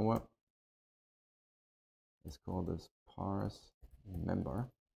actually, you know what? Let's call this parse member.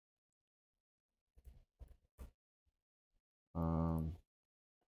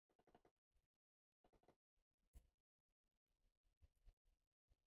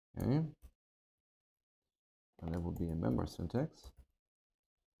 Okay, and that would be a member syntax.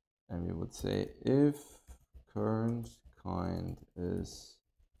 And we would say if current kind is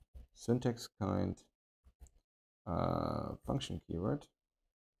syntax kind function keyword,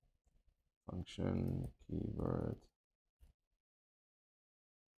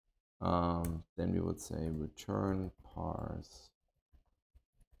 then we would say return parse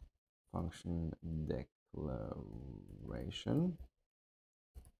function declaration.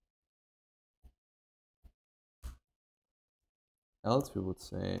 Else we would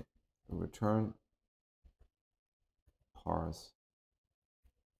say return parse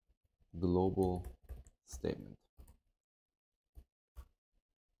global statement.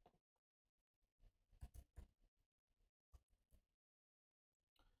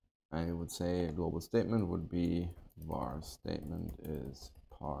 I would say a global statement would be var statement is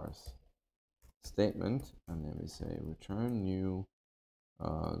parse statement, and then we say return new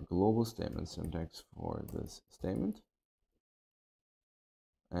global statement syntax for this statement.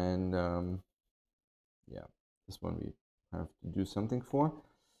 And yeah, this one we have to do something for.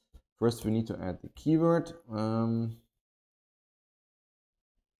 First, we need to add the keyword.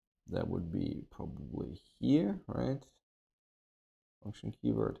 That would be probably here, right? Function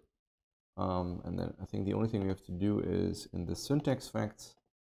keyword. And then I think the only thing we have to do is in the syntax facts,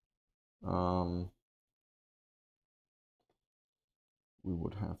 we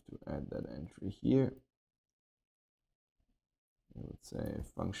would have to add that entry here. I would say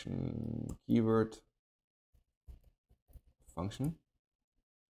function keyword function.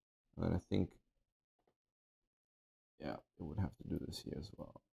 And I think, yeah, it would have to do this here as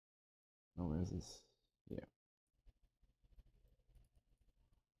well. Now, where is this? Here.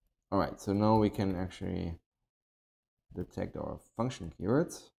 All right, so now we can actually detect our function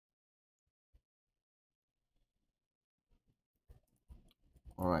keywords.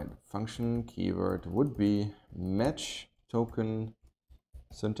 All right, function keyword would be match token,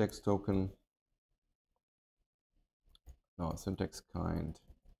 syntax token, no, syntax kind,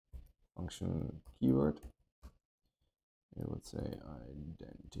 function keyword. I would say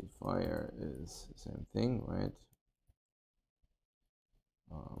identifier is the same thing, right?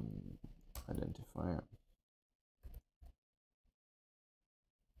 Identifier.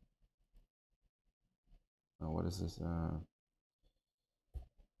 Now, what is this?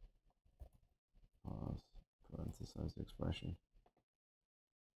 Parenthesized expression.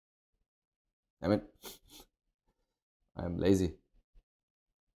 Damn it. I'm lazy.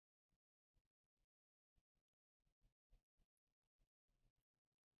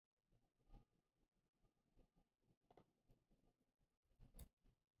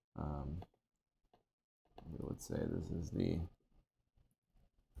 We would say this is the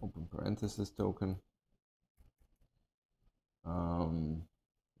open parenthesis token.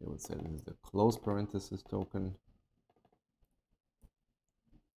 You would say this is the close parenthesis token.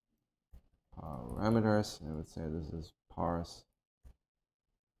 Parameters, I would say this is parse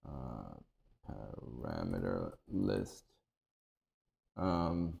parameter list.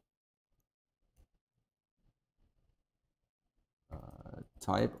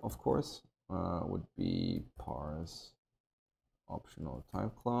 Type, of course, would be parse optional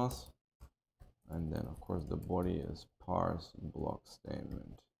type class. And then, of course, the body is parse block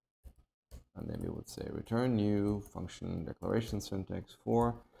statement. And then we would say return new function declaration syntax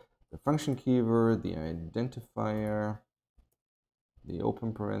for the function keyword, the identifier, the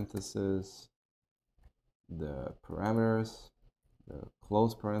open parenthesis, the parameters, the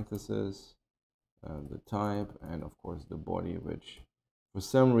close parenthesis, the type, and of course the body, which for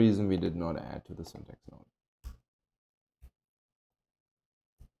some reason we did not add to the syntax node.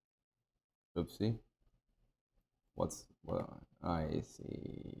 Oopsie. Well, I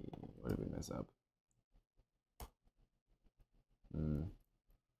see. What did we mess up?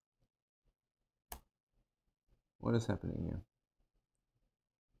 What is happening here?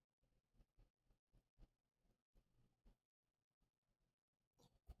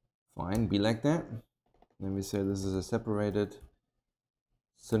 Fine, be like that. Then we say this is a separated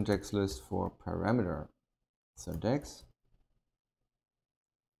syntax list for parameter syntax.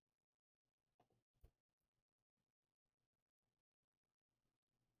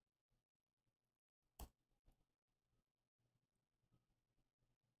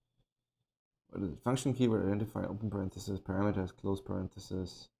 What is it? Function keyword identifier, open parenthesis, parameters, close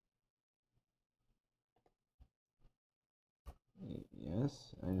parenthesis.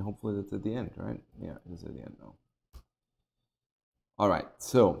 Yes, and hopefully that's at the end, right? Yeah, it is at the end now. All right,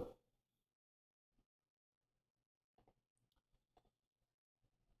 so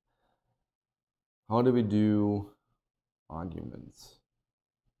how do we do arguments?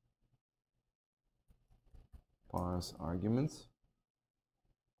 Parse arguments,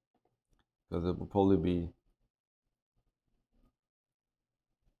 because it will probably be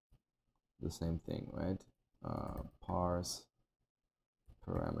the same thing, right? Parse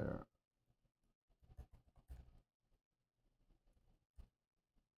parameter.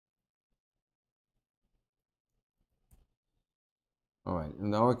 All right,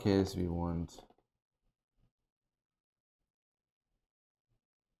 in our case, we want,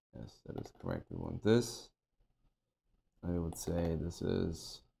 yes, that is correct. We want this. I would say this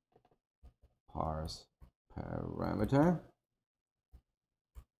is parse parameter.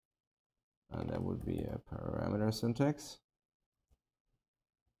 And that would be a parameter syntax.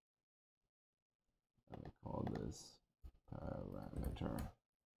 And we call this parameter.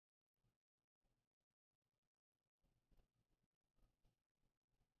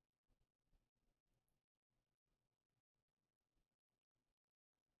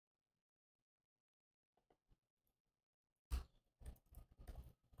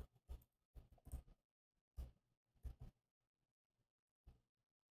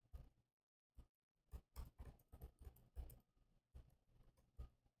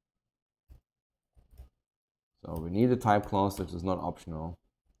 So we need a type clause which is not optional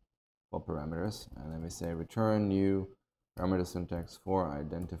for parameters. And then we say return new parameter syntax for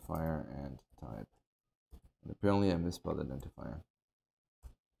identifier and type. And apparently I misspelled identifier.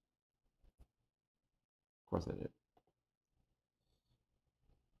 Of course I did.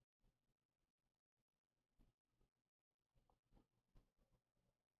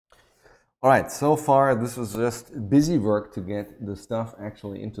 All right, so far this was just busy work to get the stuff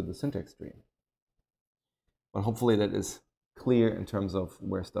actually into the syntax tree. But hopefully that is clear in terms of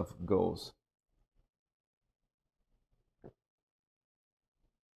where stuff goes.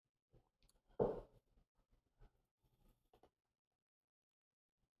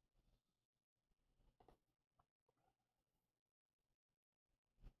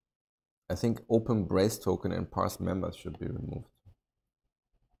 I think open brace token and parse members should be removed.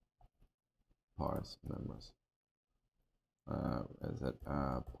 Parse members. Is it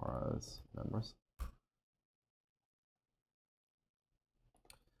parse members?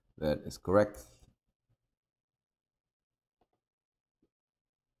 That is correct.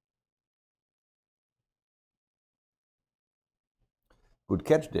 Good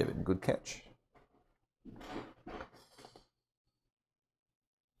catch, David. Good catch.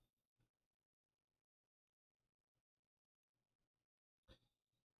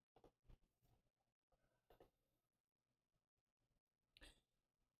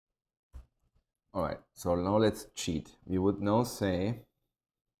 All right, so now let's cheat. We would now say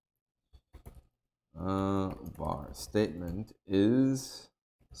var statement is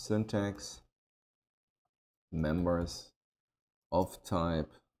syntax members of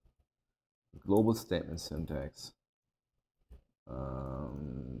type global statement syntax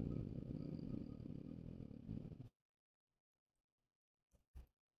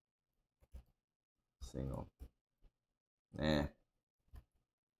single.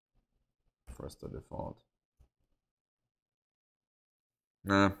 First to default.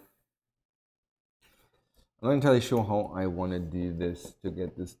 I'm not entirely sure how I want to do this to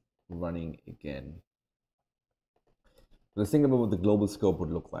get this running again. Let's think about what the global scope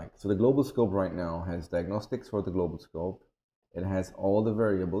would look like. So the global scope right now has diagnostics for the global scope. It has all the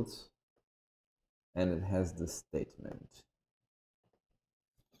variables, and it has the statement.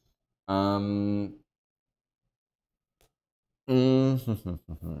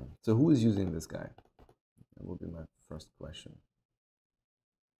 So who is using this guy? That will be my first question.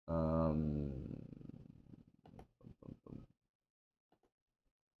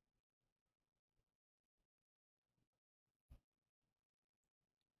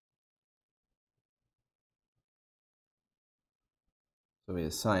 So we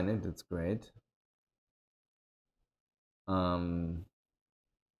assign it, that's great.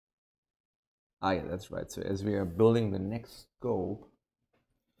 Yeah, that's right. So as we are building the next scope,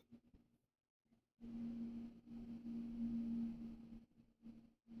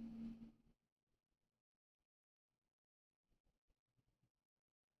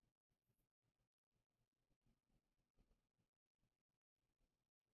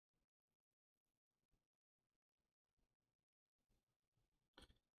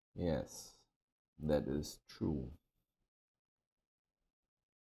 yes, that is true.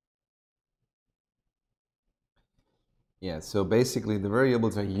 Yeah, so basically the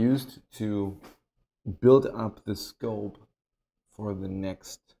variables are used to build up the scope for the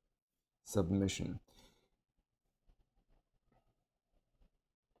next submission.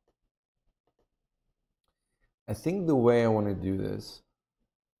 I think the way I want to do this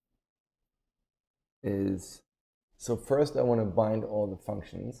is, so first I want to bind all the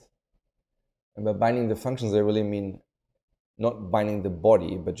functions. And by binding the functions, I really mean not binding the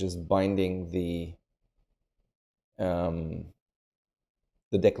body, but just binding the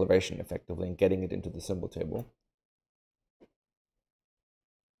declaration effectively and getting it into the symbol table.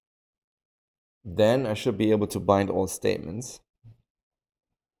 Then I should be able to bind all statements,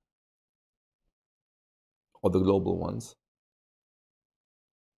 or the global ones.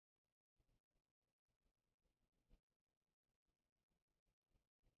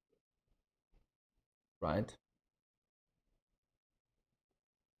 Right?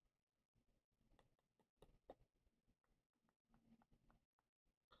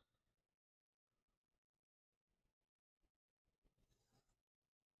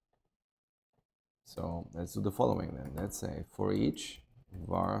 So let's do the following then. Let's say for each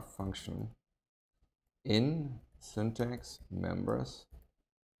var function in syntax members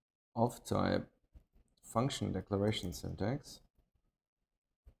of type function declaration syntax,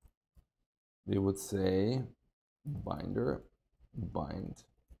 we would say binder bind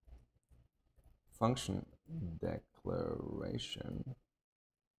function declaration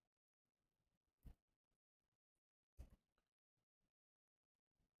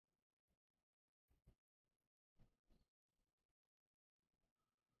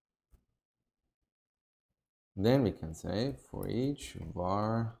then we can say for each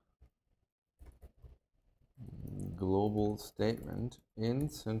var global statement in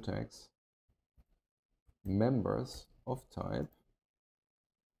syntax members of type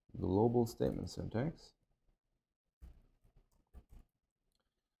global statement syntax,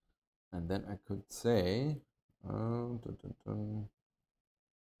 and then I could say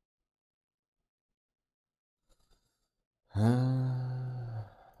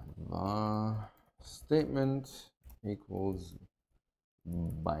var statement equals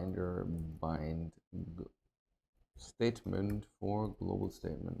binder bind statement for global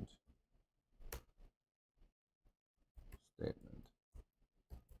statement.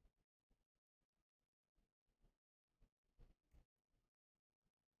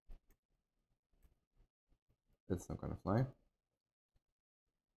 It's not gonna fly.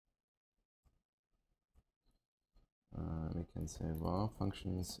 We can say var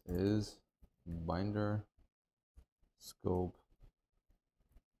functions is binder scope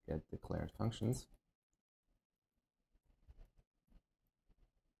get declared functions.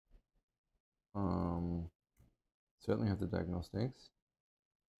 Certainly have the diagnostics,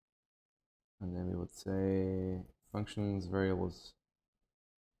 and then we would say functions, variables,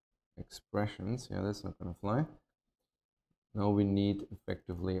 expressions. Yeah, that's not gonna fly. Now we need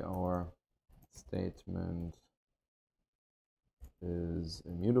effectively our statement is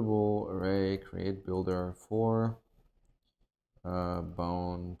immutable array create builder for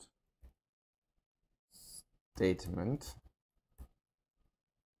bound statement.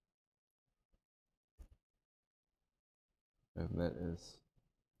 If that is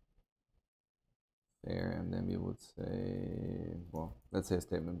there, and then we would say, well, let's say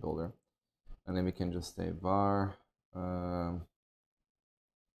statement builder, and then we can just say var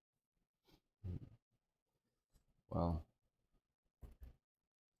well,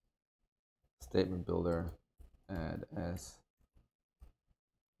 statement builder add s,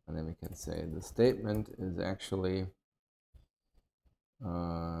 and then we can say the statement is actually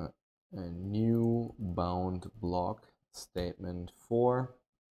a new bound block statement for,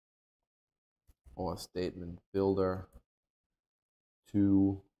 or statement builder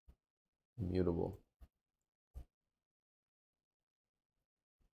to immutable,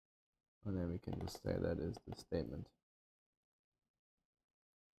 and then we can just say that is the statement.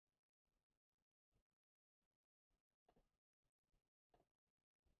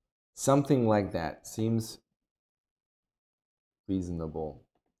 Something like that seems reasonable.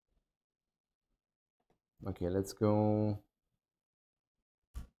 Okay, let's go.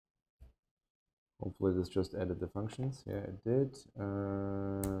 Hopefully this just added the functions. Yeah, it did.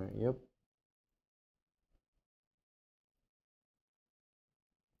 Yep.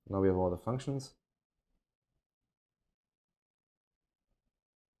 Now we have all the functions.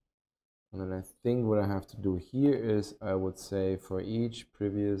 And then I think what I have to do here is I would say for each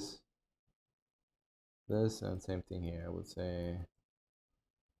previous this, and same thing here. I would say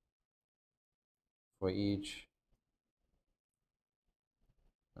for each,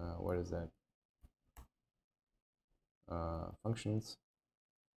 what is that? Functions.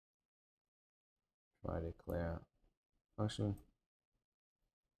 Try declare function.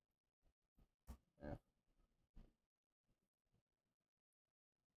 Yeah.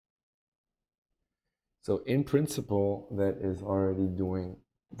 So in principle, that is already doing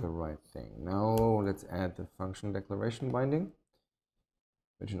the right thing. Now let's add the function declaration binding,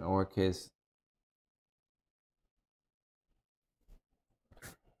 which in our case,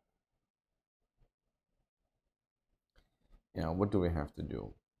 what do we have to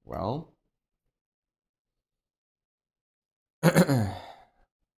do? Well,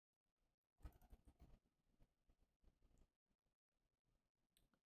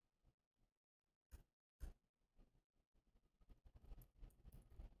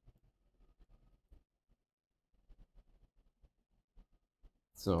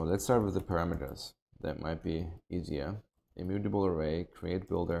 so let's start with the parameters. That might be easier. Immutable array, create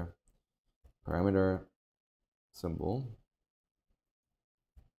builder, parameter symbol.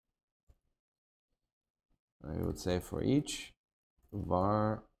 I would say for each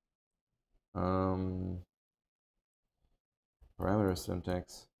var parameter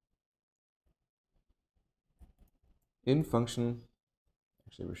syntax in function.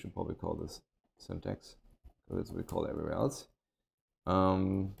 Actually, we should probably call this syntax because that's what we call it everywhere else.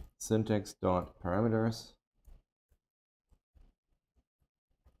 Syntax dot parameters.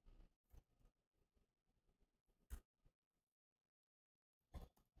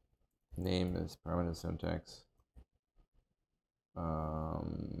 Name is parameter syntax.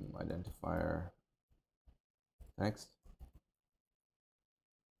 Identifier text.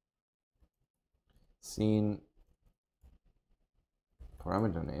 Scene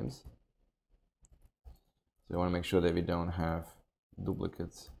parameter names. So I want to make sure that we don't have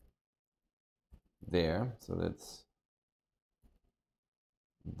duplicates there. So that's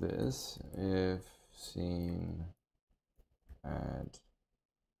this. If scene add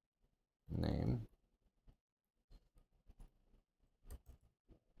name,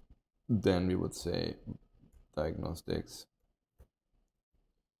 then we would say diagnostics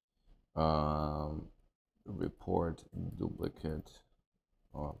report duplicate,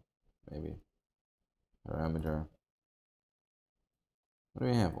 or maybe parameter. What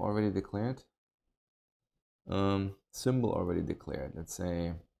do we have already declared? Symbol already declared. Let's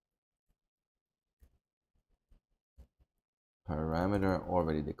say parameter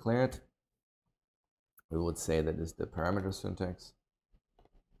already declared. We would say that is the parameter syntax.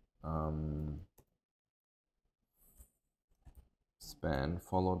 Span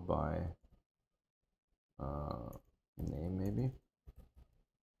followed by name, maybe.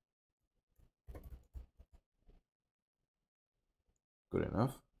 Good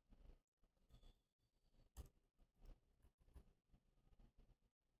enough.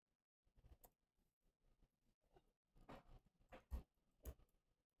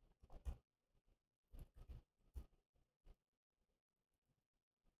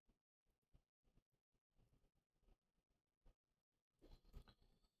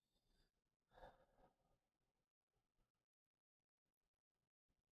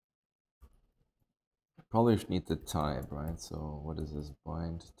 probably need the type, right? So what is this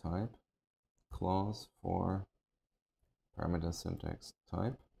bind type clause for parameter syntax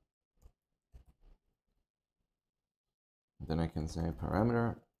type? Then I can say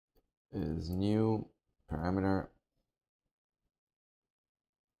parameter is new parameter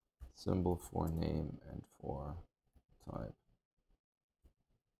symbol for name and for type.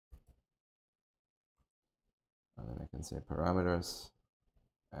 And then I can say parameters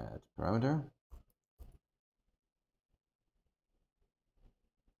add parameter.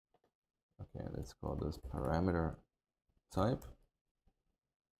 Okay, let's call this parameter type,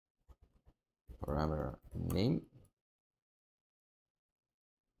 parameter name.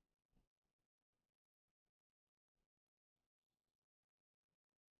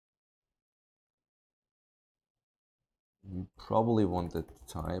 We probably want the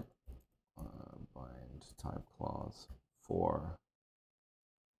type bind type clause for,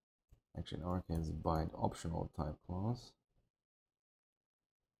 actually in our case, bind optional type clause.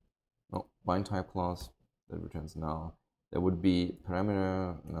 No, bind type clause that returns null. There would be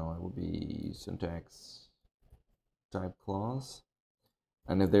parameter, no, it would be syntax type clause.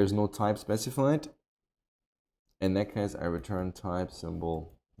 And if there's no type specified, in that case, I return type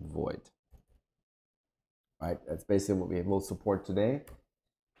symbol void. Right, that's basically what we will support today.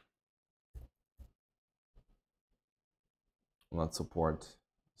 Not support.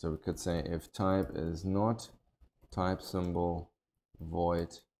 So we could say if type is not type symbol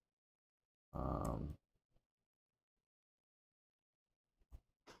void, I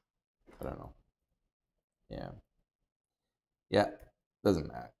don't know. Yeah, doesn't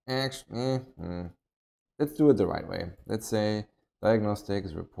matter. Actually, let's do it the right way. Let's say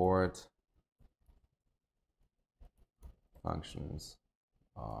diagnostics report functions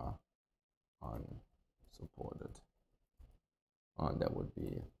are unsupported. That would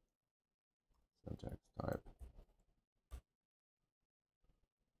be syntax type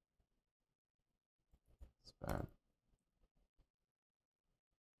span.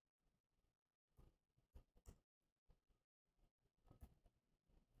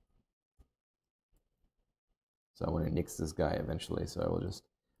 So I want to nix this guy eventually, so I will just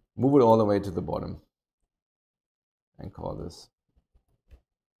move it all the way to the bottom and call this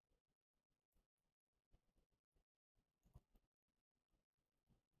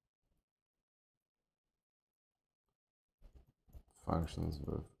functions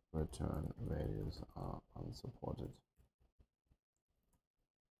with return values are unsupported.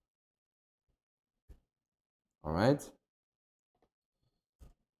 All right.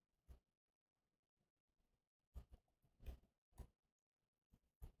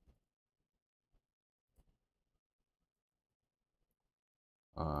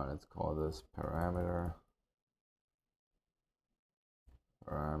 Let's call this parameter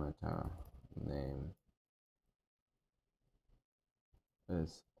name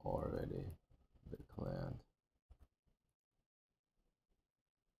is already declared.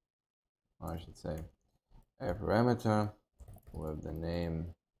 I should say a parameter with the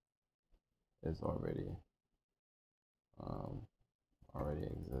name is already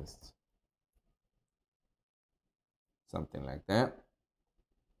exists. Something like that.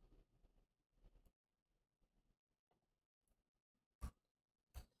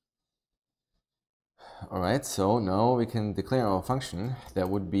 All right, so now we can declare our function. That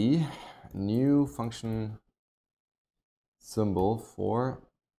would be new function symbol for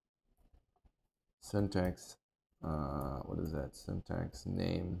syntax. What is that? Syntax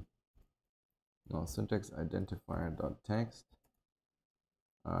name. No, syntax identifier dot text.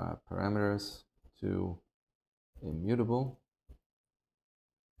 Parameters to immutable.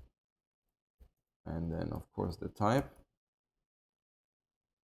 And then, of course, the type.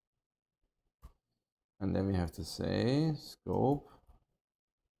 And then we have to say scope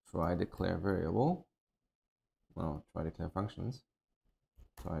try declare variable. Well, try declare functions.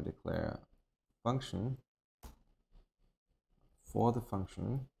 Try declare function for the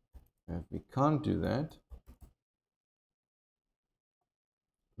function. If we can't do that,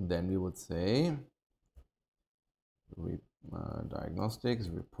 then we would say diagnostics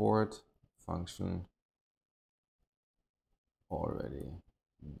report function already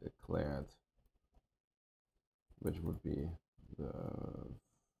declared, which would be the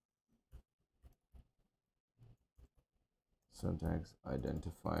syntax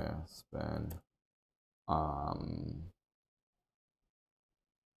identifier span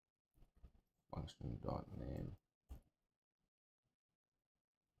function dot name.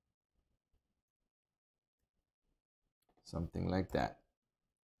 Something like that.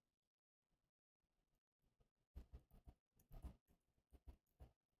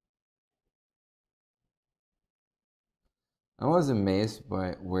 I was amazed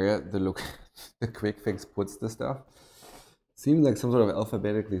by where the quick fix puts the stuff. Seems like some sort of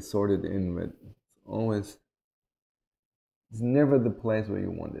alphabetically sorted in, but it's never the place where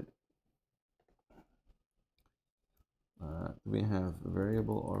you want it. Do we have a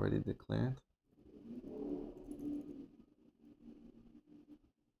variable already declared?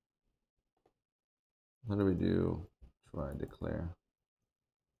 How do we do try declare?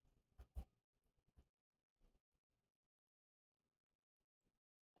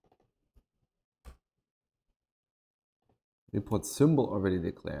 We put symbol already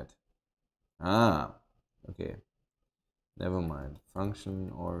declared. Ah, okay. Never mind.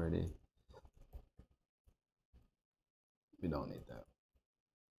 Function already. We don't need that.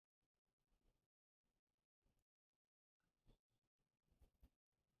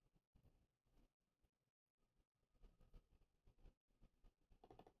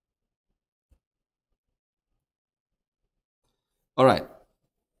 All right.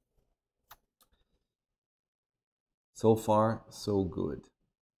 So far, so good.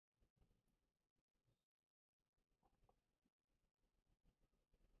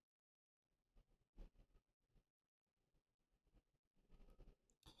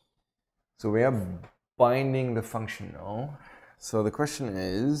 So we are binding the function now. So the question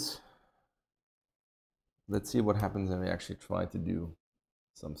is, let's see what happens when we actually try to do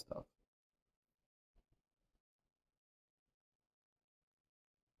some stuff.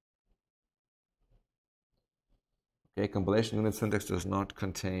 Okay, compilation unit syntax does not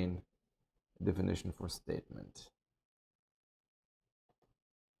contain a definition for statement.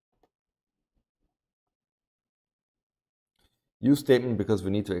 Use statement because we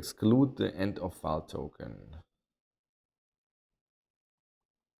need to exclude the end of file token.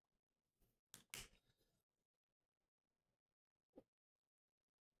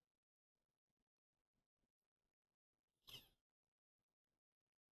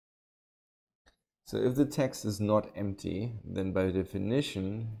 So if the text is not empty, then by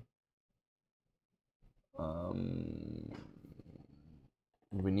definition,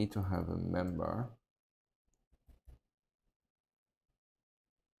 we need to have a member.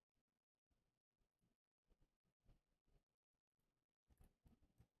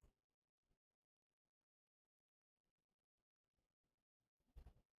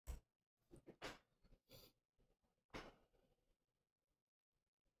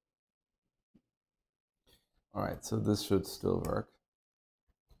 All right, so this should still work.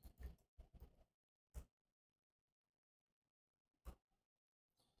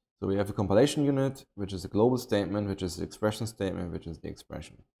 So we have a compilation unit, which is a global statement, which is the expression statement, which is the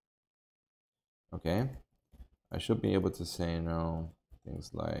expression. Okay, I should be able to say now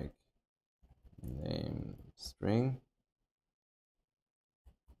things like name string.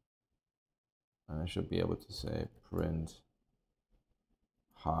 And I should be able to say print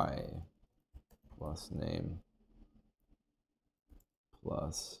hi plus name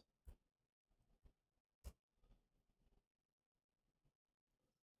plus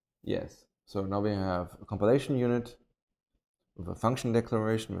yes. So now we have a compilation unit with a function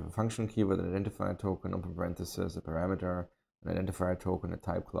declaration, with a function keyword, an identifier token, open parenthesis, a parameter, an identifier token, a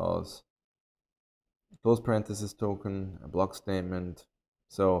type clause, close parenthesis token, a block statement.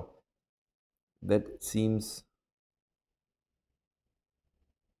 So that seems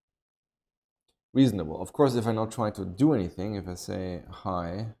reasonable. Of course, if I now try to do anything, if I say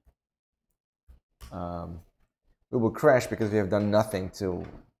hi, it will crash because we have done nothing to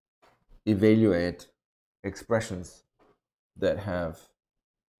evaluate expressions that have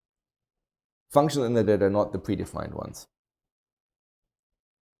functions in there that are not the predefined ones.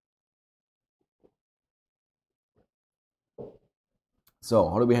 So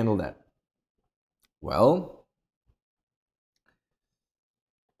how do we handle that? Well,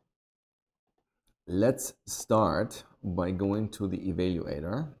 let's start by going to the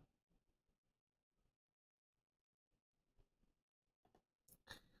evaluator.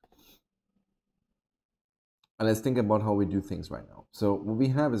 And let's think about how we do things right now. So what we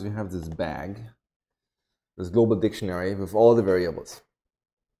have is we have this bag, this global dictionary with all the variables.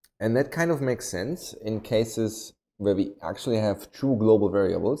 And that kind of makes sense in cases where we actually have true global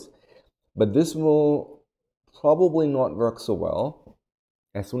variables. But this will probably not work so well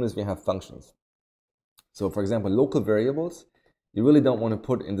as soon as we have functions. So for example, local variables, you really don't want to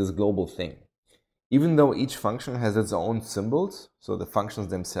put in this global thing. Even though each function has its own symbols, so the functions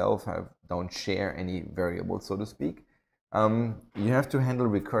themselves don't share any variables, so to speak, you have to handle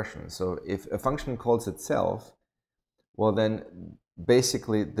recursion. So if a function calls itself, well then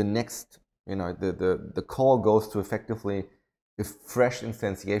basically the next, the call goes to effectively a fresh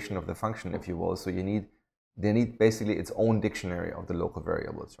instantiation of the function, if you will. So you need they need basically its own dictionary of the local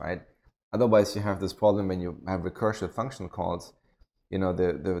variables, right? Otherwise, you have this problem when you have recursive function calls. You know,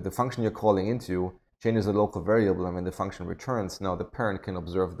 the function you're calling into changes a local variable, and when the function returns, now the parent can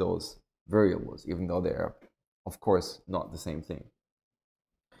observe those variables, even though they are, of course, not the same thing.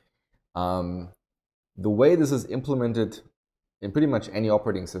 The way this is implemented in pretty much any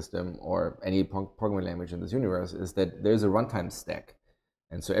operating system or any programming language in this universe is that there's a runtime stack.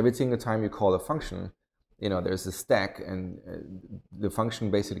 And so every single time you call a function, you know, there's a stack, and the function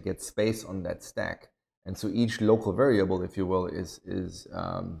basically gets space on that stack. And so each local variable, if you will, is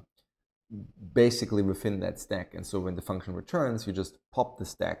basically within that stack. And so when the function returns, you just pop the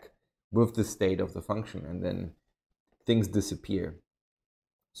stack with the state of the function, and then things disappear.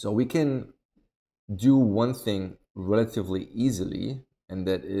 So we can do one thing relatively easily, and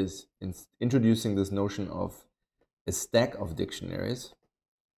that is introducing this notion of a stack of dictionaries.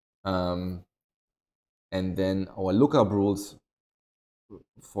 And then our lookup rules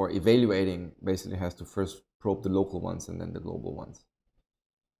for evaluating basically has to first probe the local ones and then the global ones.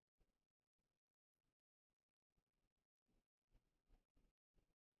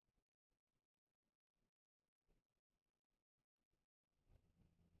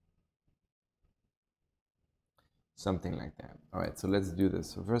 Something like that. All right, so let's do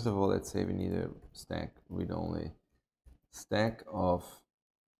this. So first of all, let's say we need a stack read-only stack of,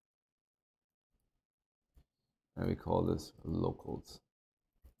 and we call this locals.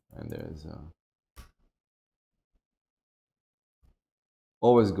 And there's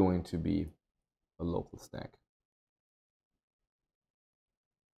always going to be a local stack.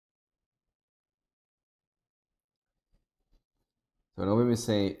 So now when we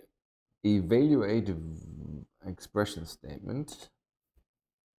say evaluate expression statement,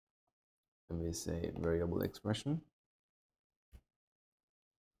 and we say variable expression,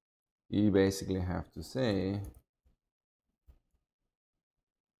 you basically have to say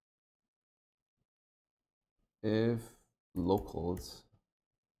if locals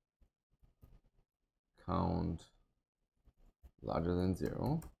count larger than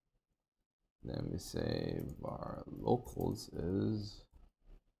 0, then we say var locals is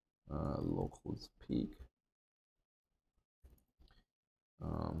locals peak.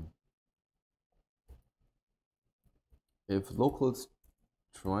 If locals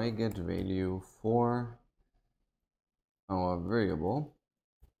try get value for our variable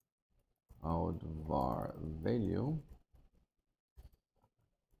out var value,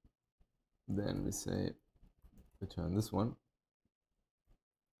 then we say return this one.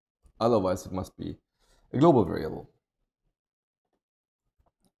 Otherwise, it must be a global variable.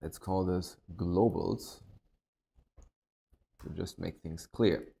 Let's call this globals to just make things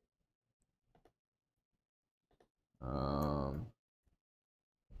clear.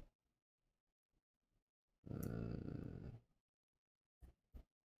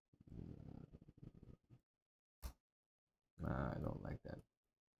 I don't like that.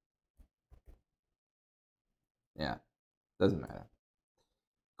 Yeah, doesn't matter.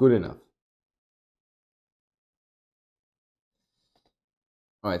 Good enough.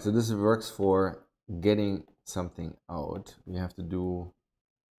 All right, so this works for getting something out. We have to do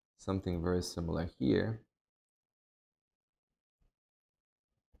something very similar here.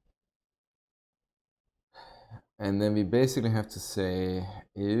 And then we basically have to say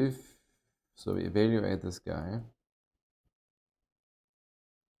if, so we evaluate this guy.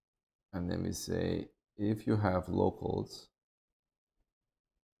 And then we say if you have locals,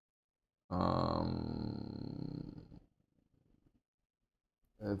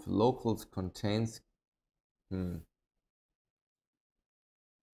 if locals contains, yeah,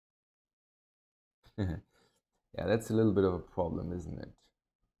 that's a little bit of a problem, isn't it?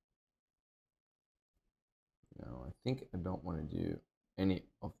 No, I think I don't want to do any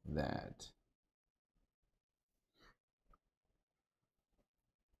of that.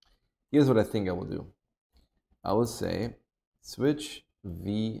 Here's what I think I will do. I will say switch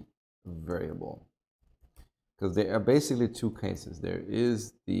v variable, because there are basically two cases. There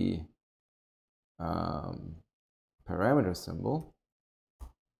is the parameter symbol,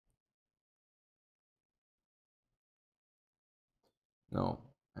 no,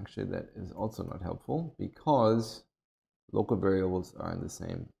 actually that is also not helpful because local variables are in the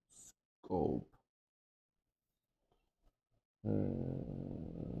same scope.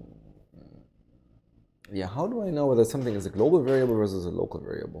 Yeah, how do I know whether something is a global variable versus a local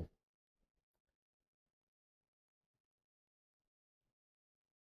variable?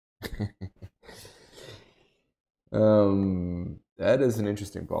 That is an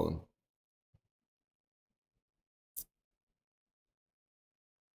interesting problem.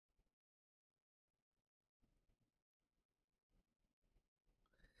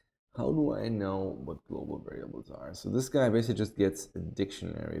 How do I know what global variables are? So this guy basically just gets a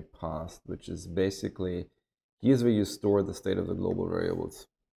dictionary passed, which is basically, here's where you store the state of the global variables.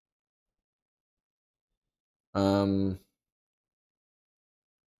 And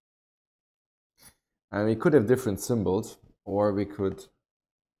we could have different symbols, or we could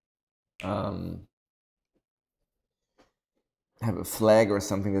have a flag or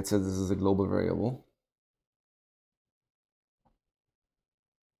something that says this is a global variable.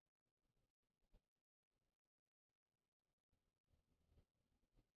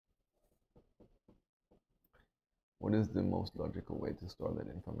 What is the most logical way to store that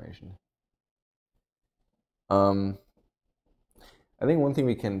information? I think one thing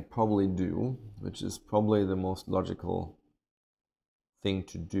we can probably do, which is probably the most logical thing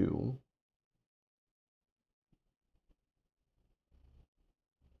to do,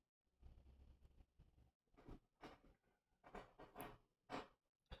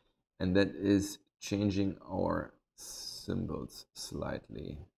 and that is changing our symbols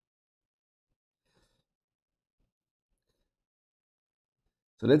slightly.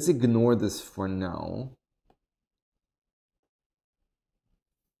 So let's ignore this for now.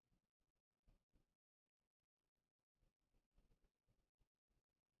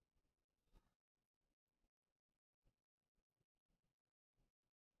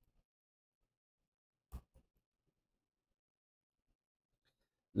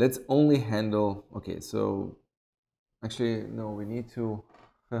 Let's only handle, okay, so actually, no, we need to,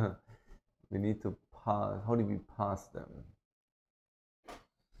 we need to pass, how do we pass them?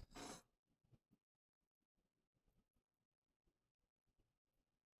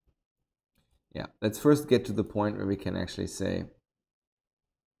 Yeah, let's first get to the point where we can actually say,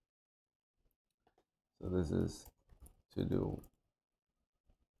 so this is to do,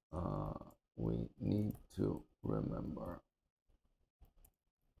 we need to remember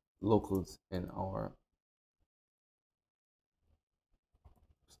locals in our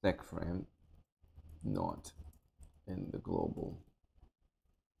stack frame, not in the global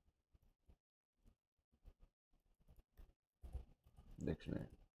dictionary.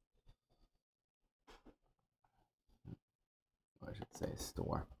 I should say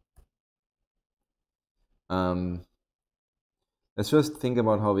store. Let's just think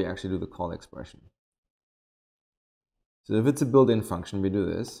about how we actually do the call expression. So if it's a built-in function, we do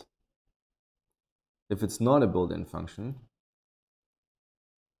this. If it's not a built-in function,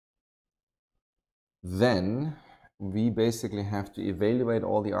 then we basically have to evaluate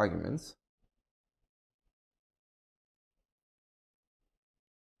all the arguments.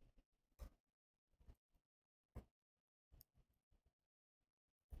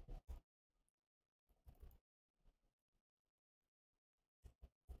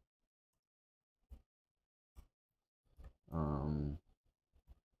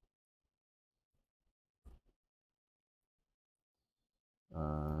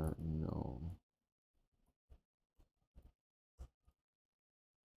 No.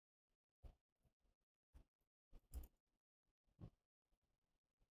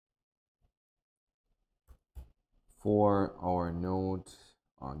 For our node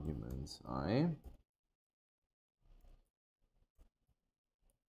arguments I,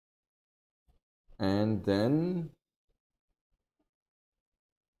 and then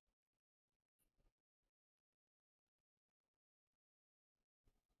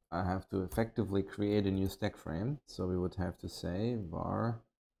I have to effectively create a new stack frame. So we would have to say var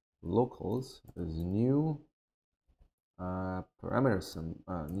locals is new parameter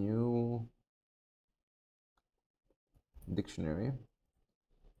new dictionary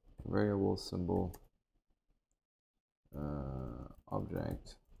variable symbol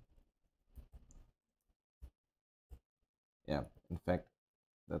object. Yeah, in fact,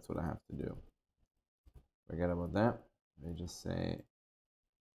 that's what I have to do. Forget about that. I just say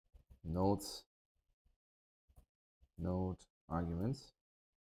nodes, node arguments,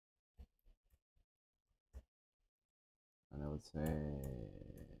 and I would say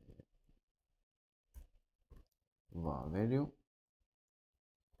var value,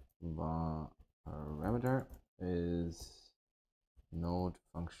 var parameter is node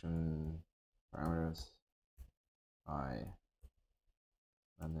function parameters I,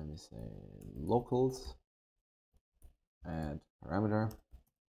 and then we say locals, add parameter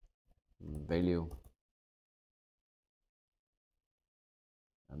value,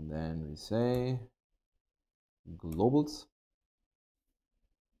 and then we say globals.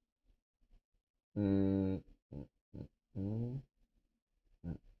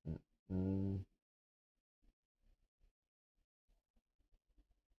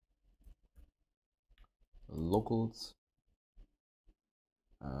 Locals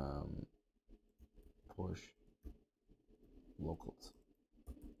push locals.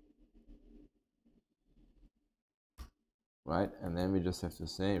 Right, and then we just have to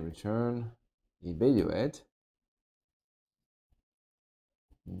say return evaluate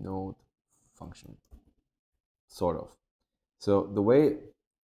node function, sort of. So the way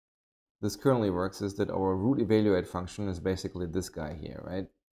this currently works is that our root evaluate function is basically this guy here, right?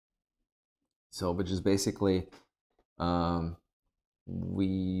 So which is basically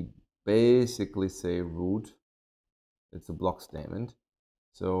we basically say root, it's a block statement.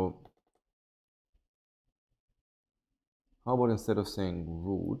 So how about instead of saying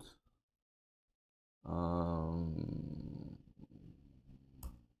root,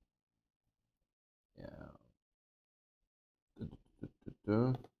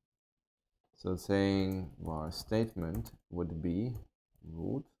 so saying our statement would be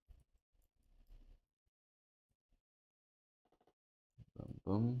root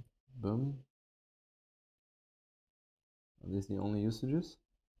boom boom. Are these the only usages?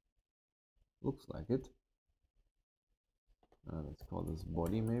 Looks like it. Let's call this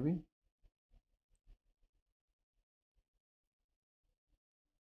body maybe.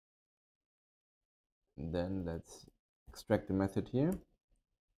 And then let's extract the method here.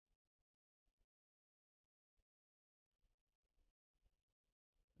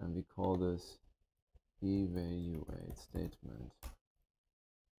 And we call this evaluate statement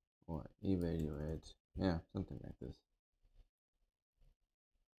or evaluate, yeah, something like this.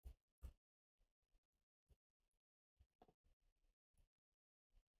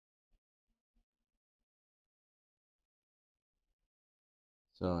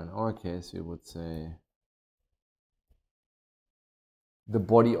 So in our case, we would say the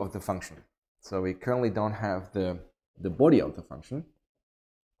body of the function. So we currently don't have the body of the function,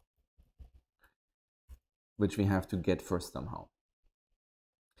 which we have to get first somehow.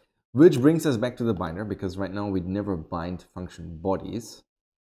 Which brings us back to the binder, because right now we'd never bind function bodies.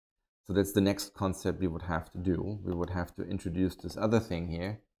 So that's the next concept we would have to do. We would have to introduce this other thing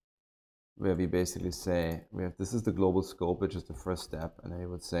here, where we basically say, this is the global scope, which is the first step, and then we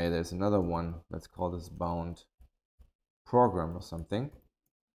would say there's another one, let's call this bound program or something,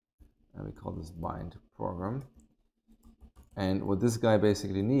 and we call this bind program. And what this guy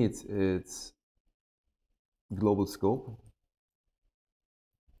basically needs is global scope,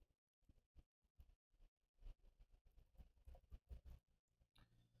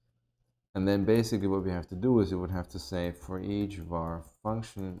 and then basically what we have to do is we would have to say for each var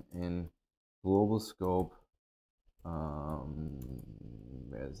function in global scope,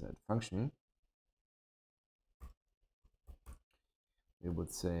 where's that function, we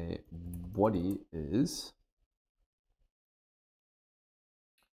would say body is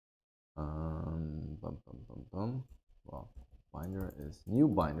well, binder is new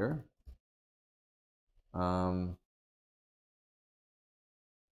binder,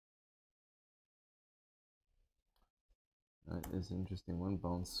 that is an interesting one,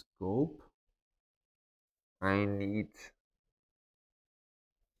 bound scope. I need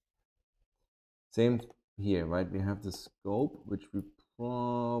same here, right? We have the scope, which we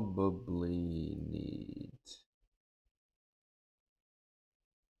probably need,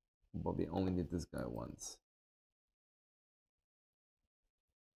 but we only need this guy once.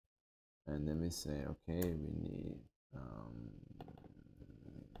 And then we say, okay, we need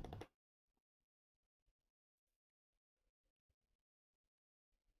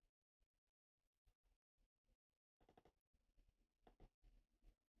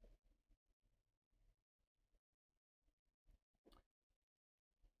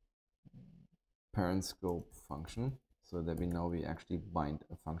parent scope function, so that we know we actually bind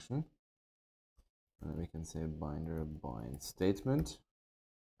a function. And then we can say binder bind statement,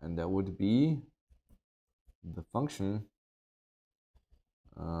 and that would be the function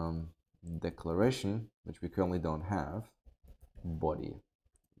declaration, which we currently don't have, body,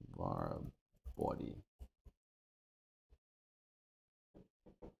 var body.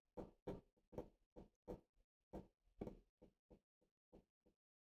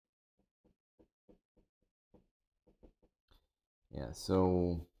 Yeah,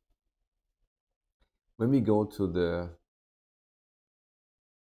 so when we go to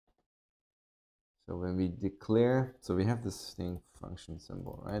when we declare, so we have this thing function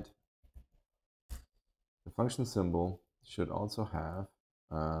symbol, right? The function symbol should also have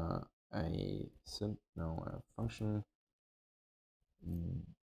a function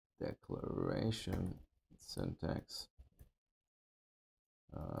declaration syntax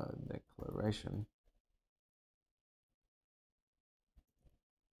declaration,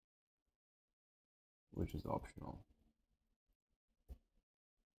 which is optional.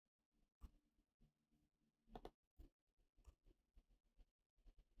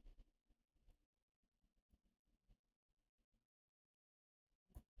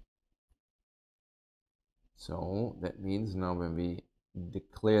 So that means now when we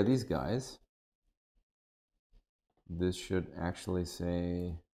declare these guys, this should actually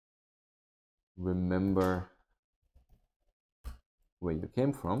say, remember where you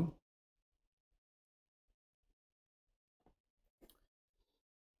came from.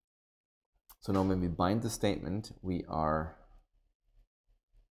 So now when we bind the statement,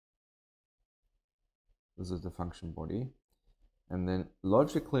 this is the function body. And then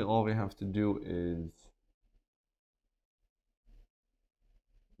logically, all we have to do is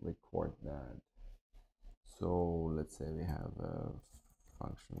record that. So let's say we have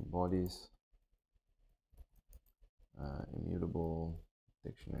function bodies, immutable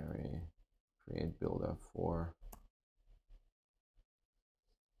dictionary, create builder for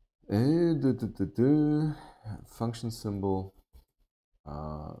function symbol,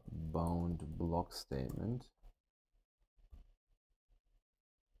 bound block statement,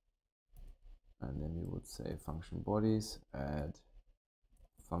 and then we would say function bodies, add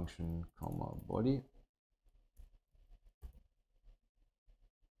function comma body.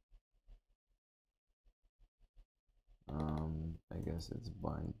 I guess it's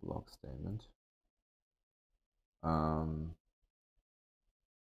bind block statement.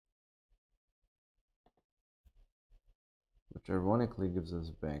 Which ironically gives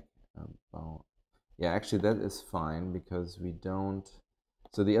us back about, yeah, actually that is fine because we don't.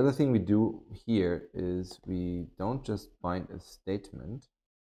 So the other thing we do here is we don't just bind a statement.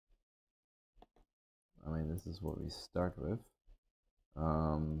 I mean, this is what we start with.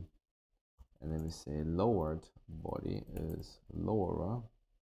 And then we say lowered body is lower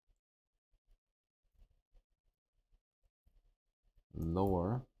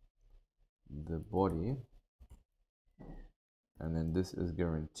the body, and then this is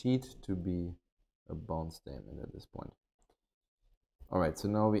guaranteed to be a bound statement at this point. All right, so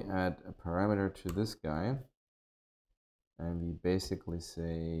now we add a parameter to this guy, and we basically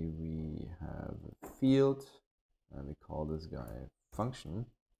say we have a field, and we call this guy function.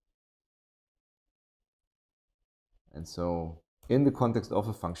 And so in the context of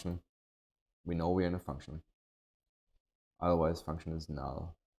a function, we know we're in a function. Otherwise, function is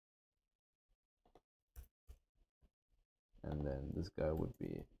null. And then this guy would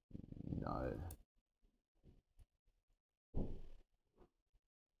be null.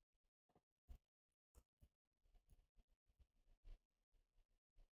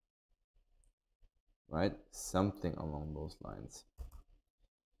 Right? Something along those lines.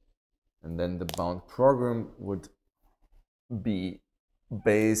 And then the bound program would be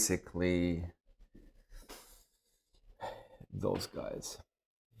basically those guys.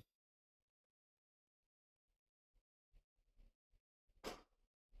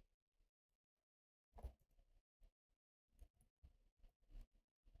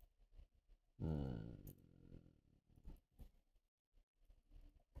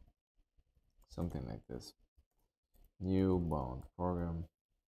 Something like this. New bound program,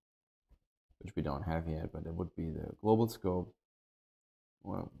 which we don't have yet, but it would be the global scope.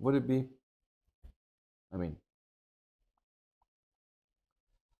 Well, would it be? I mean,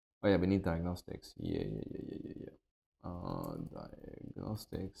 oh yeah, we need diagnostics. Yeah.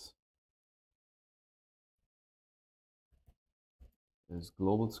 Diagnostics is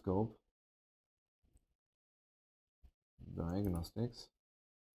global scope. Diagnostics.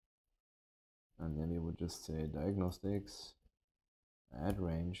 And then we would just say diagnostics, add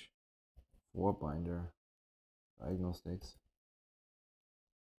range for binder, diagnostics,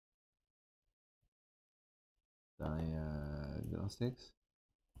 diagnostics.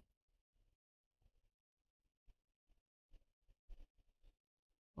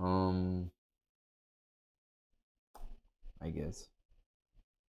 I guess.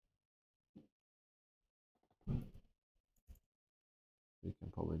 We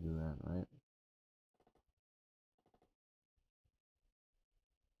can probably do that, right?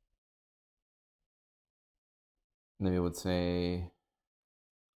 And then we would say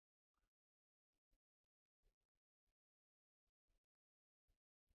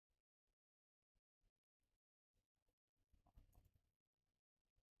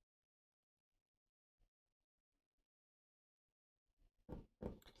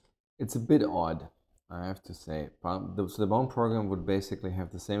it's a bit odd, I have to say. So the bound program would basically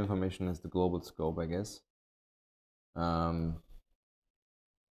have the same information as the global scope, I guess.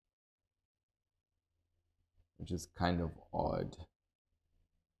 Which is kind of odd.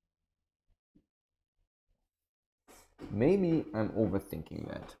 Maybe I'm overthinking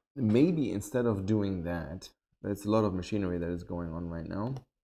that. Maybe instead of doing that, there's a lot of machinery that is going on right now.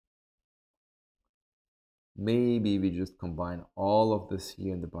 Maybe we just combine all of this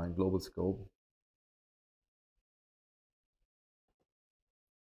here in the bind global scope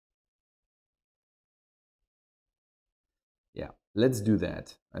Yeah, let's do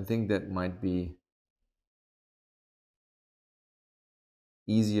that. I think that might be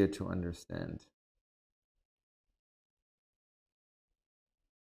easier to understand.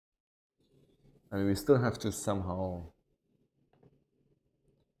 I mean, we still have to somehow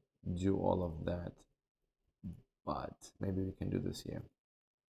do all of that, but maybe we can do this here.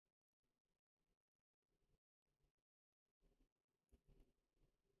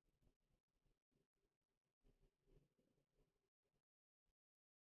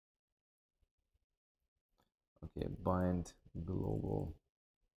 Okay, bind global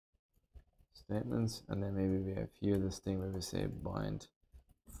statements, and then maybe we have here this thing where we say bind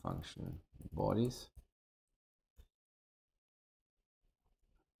function bodies.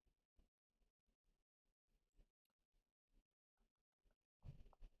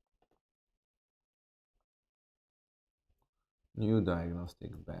 New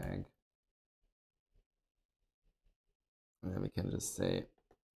diagnostic bag. And then we can just say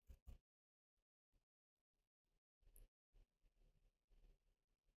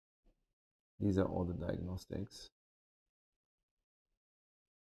these are all the diagnostics.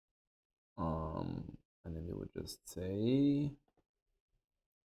 And then we would just say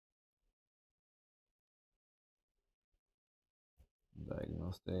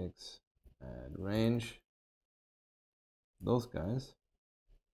diagnostics, add range, those guys.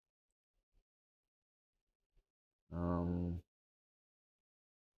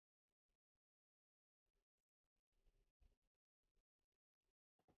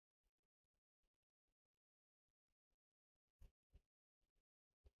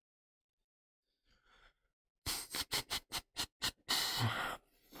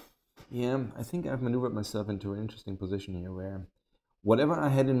 Yeah, I think I've maneuvered myself into an interesting position here where whatever I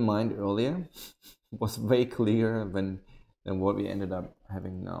had in mind earlier was way clearer than what we ended up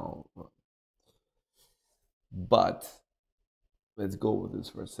having now. But let's go with this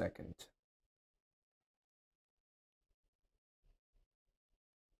for a second.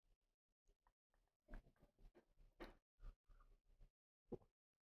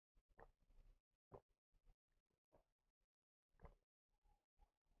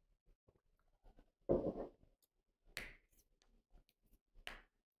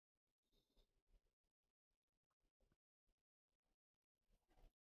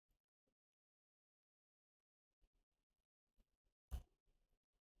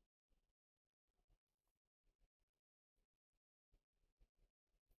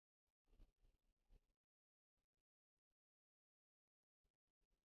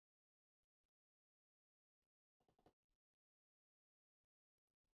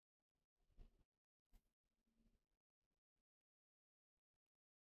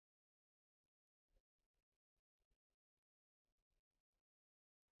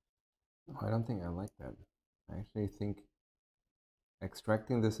 I don't think I like that. I actually think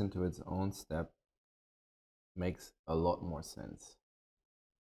extracting this into its own step makes a lot more sense.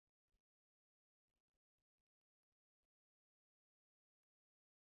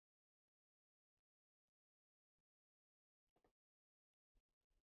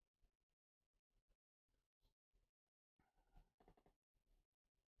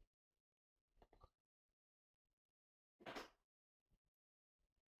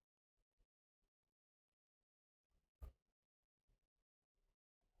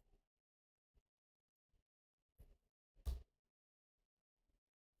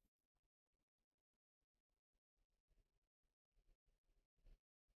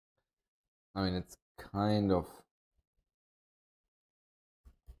 I mean, it's kind of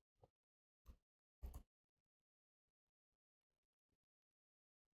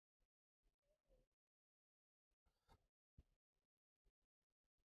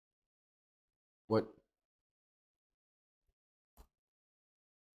what.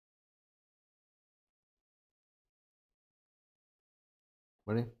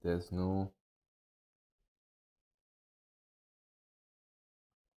 Ready? There's no.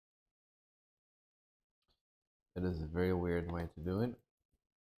 It is a very weird way to do it.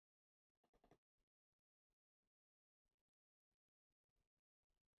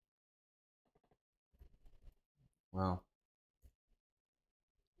 Well,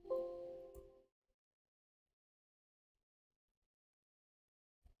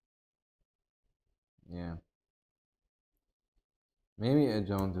 yeah. Maybe I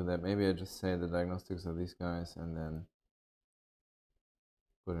don't do that. Maybe I just say the diagnostics of these guys and then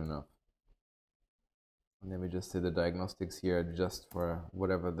good enough. And then we just say the diagnostics here just for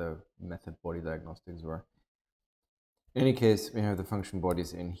whatever the method body diagnostics were. In any case, we have the function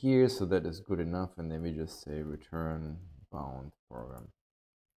bodies in here, so that is good enough. And then we just say return bound program.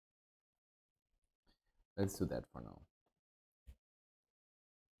 Let's do that for now.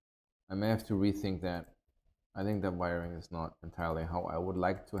 I may have to rethink that. I think that wiring is not entirely how I would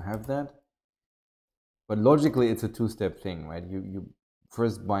like to have that. But logically, it's a two-step thing, right? You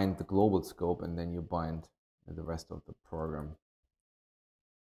first bind the global scope, and then you bind the rest of the program.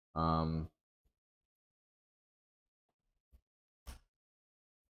 Oh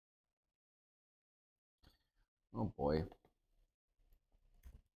boy.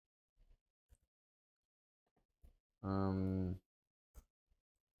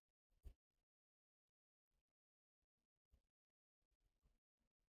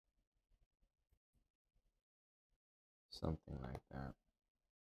 Something like that.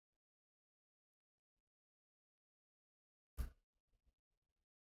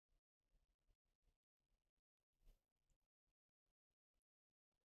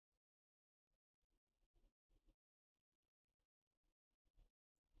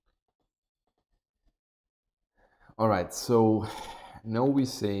 All right, so now we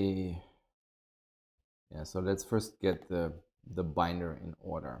say, yeah, so let's first get the binder in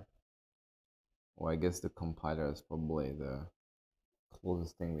order. Or I guess the compiler is probably the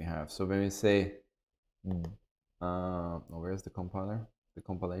closest thing we have. So when we say, where's the compiler? The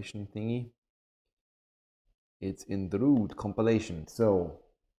compilation thingy? It's in the root compilation. So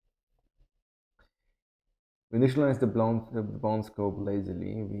we initialize the bound scope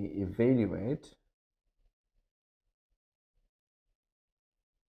lazily. We evaluate.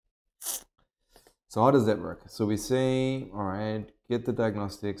 So how does that work? So we say, all right, get the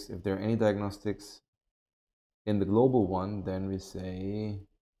diagnostics. If there are any diagnostics in the global one, then we say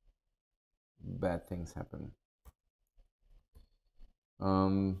bad things happen.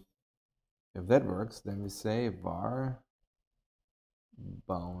 If that works, then we say var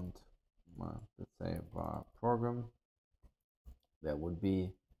bound, let's say var program. That would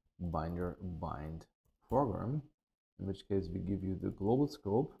be binder bind program, in which case we give you the global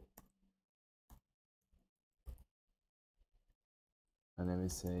scope. And then we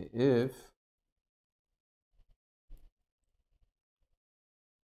say if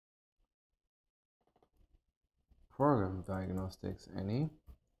program diagnostics any,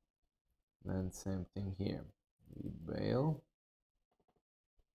 then same thing here. We bail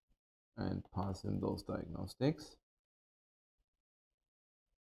and pass in those diagnostics.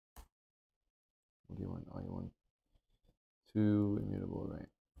 What do you want? Oh, you want 2 immutable array.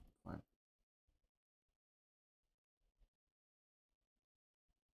 Fine.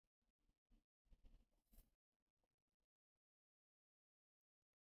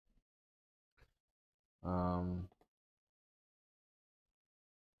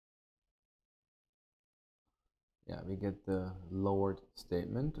 Yeah, we get the lowered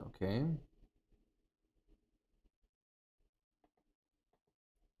statement, okay.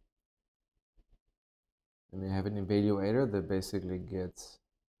 And we have an evaluator that basically gets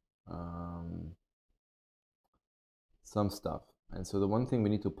some stuff. And so the one thing we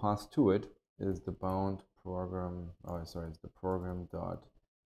need to pass to it is the bound program, it's the program dot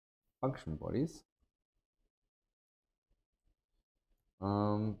function bodies.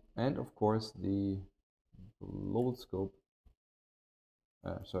 And of course the global scope,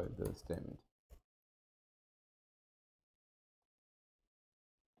 the statement.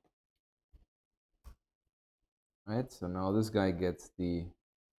 Right, so now this guy gets the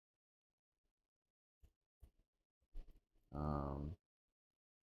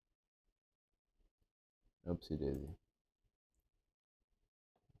oopsie daisy.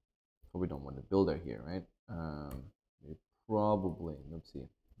 So we don't want a builder here, right? We probably, oopsie,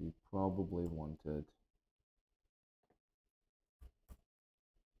 we probably wanted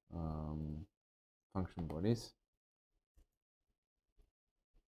function bodies.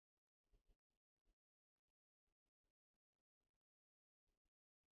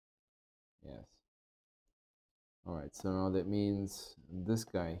 Yes. All right, so now that means this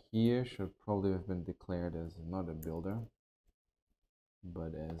guy here should probably have been declared as not a builder,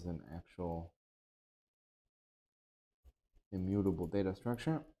 but as an actual immutable data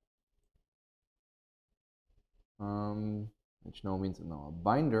structure. Which now means now a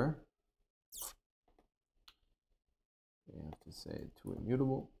binder. We have to say to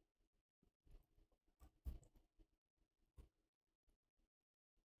immutable.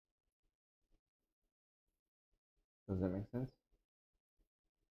 Does that make sense?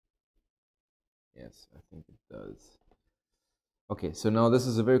 Yes, I think it does. Okay, so now this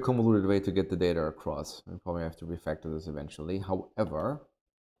is a very convoluted way to get the data across. We probably have to refactor this eventually. However,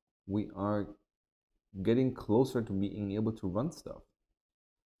 we are getting closer to being able to run stuff.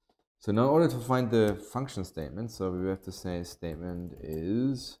 So now in order to find the function statement, so we have to say statement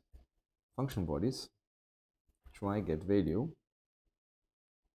is function bodies, try get value.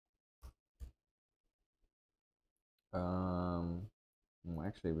 well,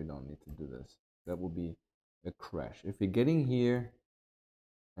 actually, we don't need to do this. That will be a crash. If we're getting here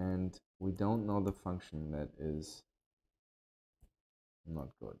and we don't know the function, that is not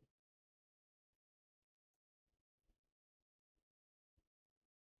good.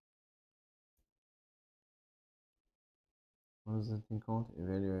 What is that thing called?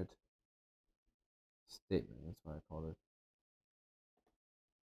 Evaluate statement. That's what I call it.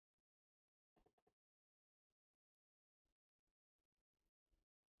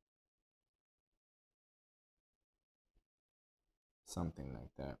 Something like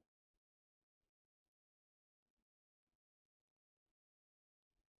that.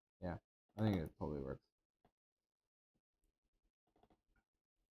 Yeah, I think it probably works.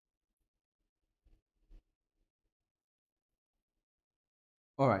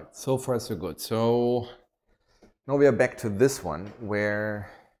 All right, so far so good. So now we are back to this one where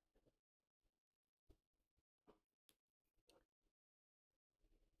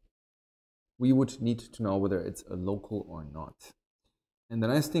we would need to know whether it's a local or not. And the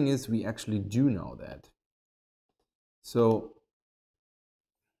nice thing is we actually do know that. So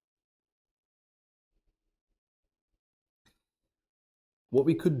what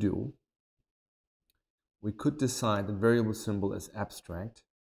we could do, we could decide the variable symbol as abstract,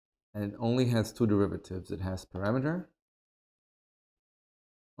 and it only has two derivatives. It has parameter.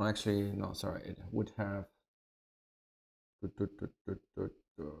 Well, actually, no, sorry, it would have so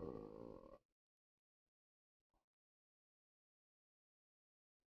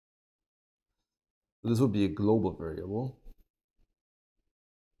this would be a global variable.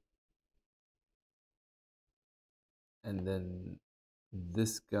 And then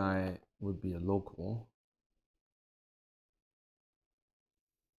this guy would be a local.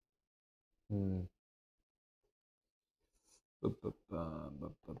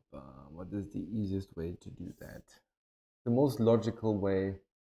 What is the easiest way to do that? The most logical way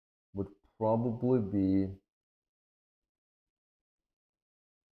would probably be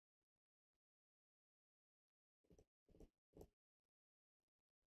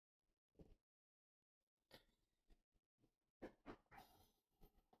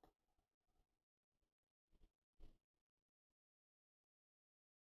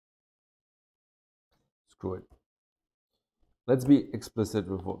screw it. Let's be explicit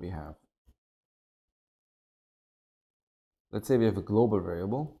with what we have. Let's say we have a global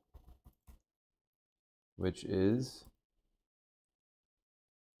variable, which is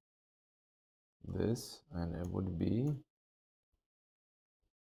this, and it would be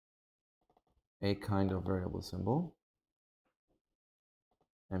a kind of variable symbol.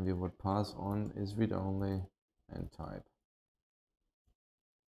 And we would pass on is read only and type.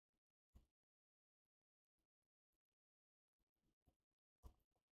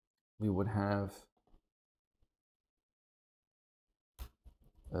 We would have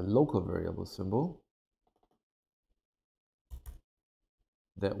a local variable symbol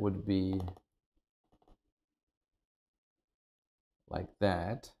that would be like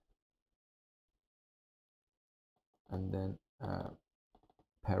that, and then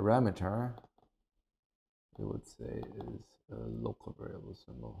parameter we would say is a local variable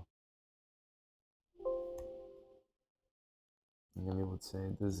symbol, and then we would say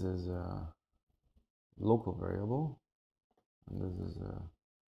this is a local variable, and this is a,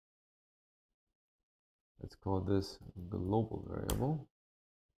 let's call this global variable.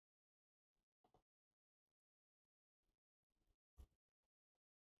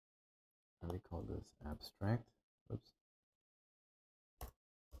 And we call this abstract. Oops.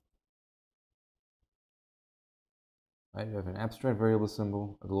 Right, you have an abstract variable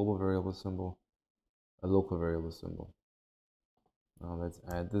symbol, a global variable symbol, a local variable symbol. Now let's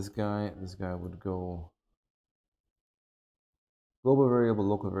add this guy. This guy would go global variable,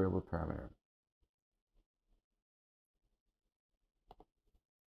 local variable, parameter.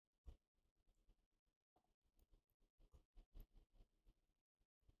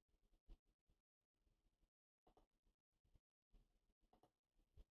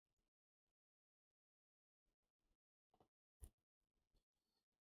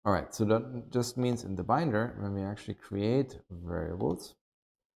 All right, so that just means in the binder, when we actually create variables,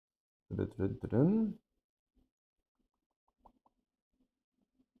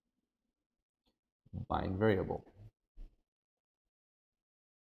 bind variable.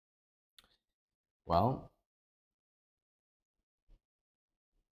 Well,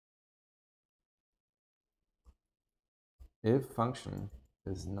 if function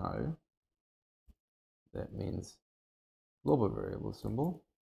is null, that means global variable symbol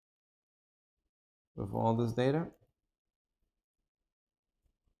with all this data.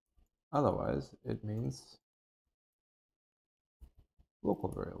 Otherwise, it means local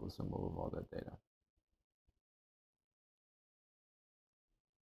variable symbol of all that data.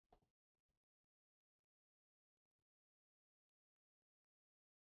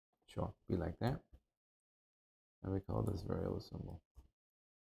 Sure, be like that. And we call this variable symbol.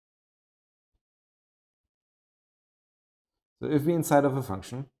 So if we inside of a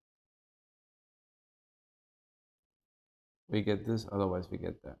function, we get this, otherwise we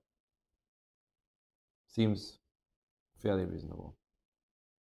get that. Seems fairly reasonable.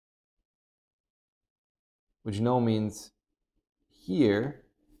 Which now means here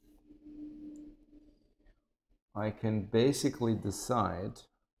I can basically decide,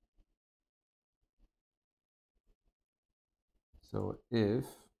 so if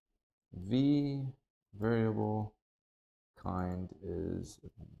v variable kind is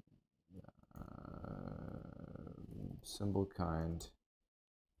symbol kind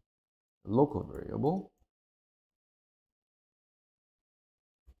local variable,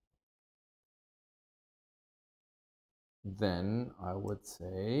 then I would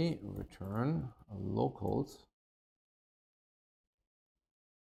say return locals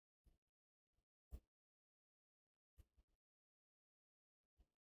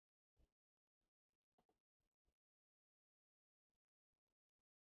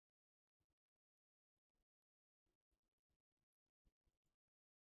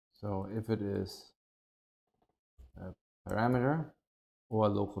So if it is a parameter or a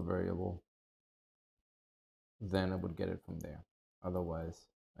local variable, then I would get it from there. Otherwise,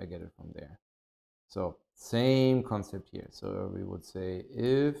 I get it from there. So same concept here. So we would say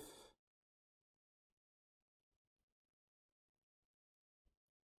if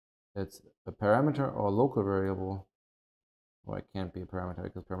it's a parameter or a local variable, or it can't be a parameter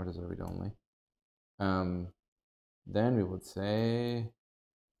because parameters are read-only, then we would say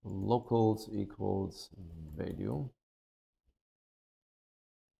locals equals value.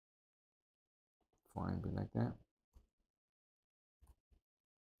 Fine, be like that.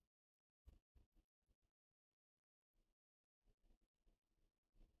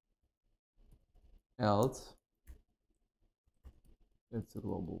 Else, it's a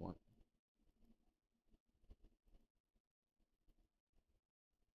global one.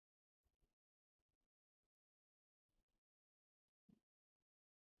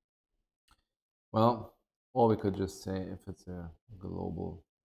 Well, or we could just say if it's a global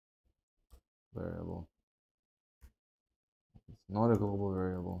variable. If it's not a global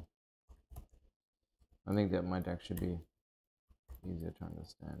variable, I think that might actually be easier to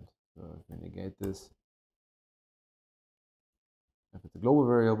understand. So if we negate this, if it's a global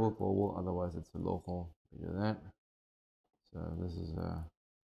variable, global, otherwise it's a local, we do that. So this is a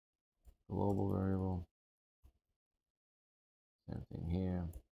global variable. Same thing here.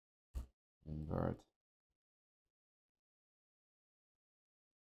 Invert.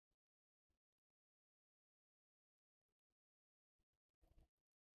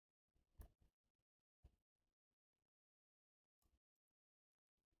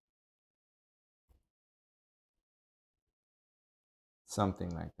 Something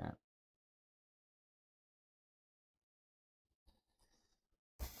like that.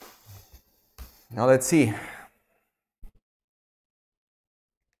 Now let's see.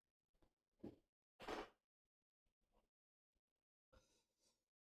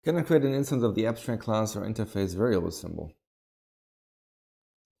 Can I create an instance of the abstract class or interface variable symbol?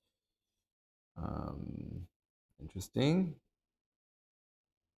 Interesting.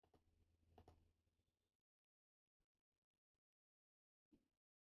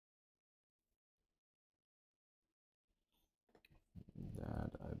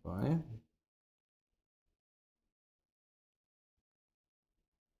 That I buy.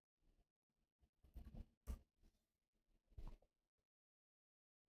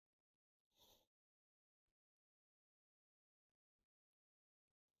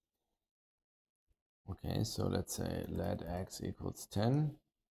 Okay, so let's say let x equals 10.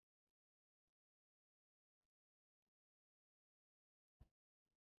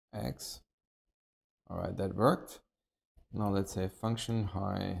 X. All right, that worked. Now let's say function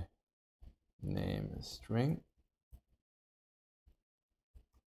high name is string.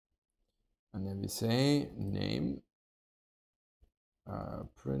 And then we say name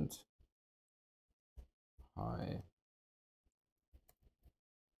print high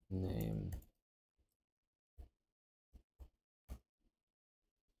name.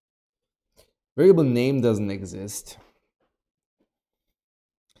 Variable name doesn't exist.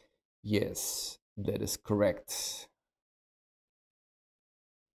 Yes, that is correct.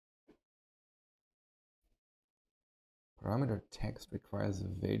 Parameter text requires a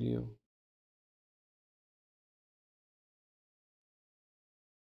value.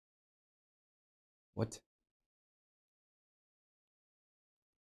 What?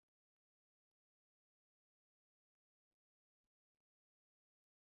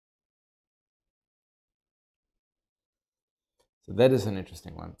 So that is an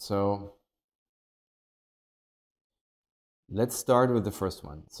interesting one. So let's start with the first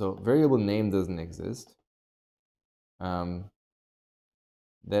one. So variable name doesn't exist. That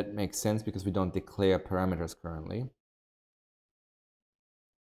makes sense because we don't declare parameters currently.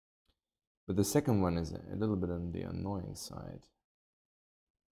 But the second one is a little bit on the annoying side.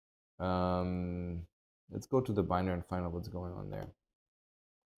 Let's go to the binder and find out what's going on there.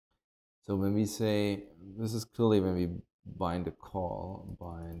 So when we say, this is clearly when we bind call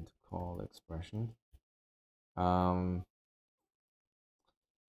expression. So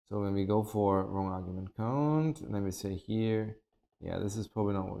when we go for wrong argument count, and then we say here, yeah, this is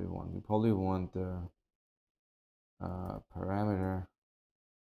probably not what we want. We probably want the parameter,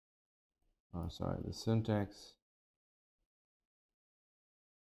 oh, sorry, the syntax.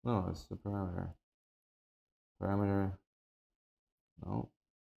 No, it's the parameter. Parameter, no,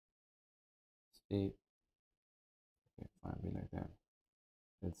 state, okay, fine, be like that.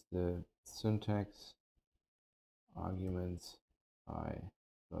 It's the syntax arguments I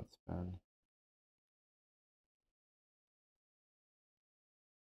dot span.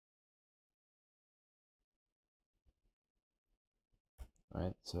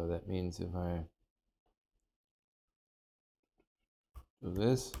 Right, so that means if I do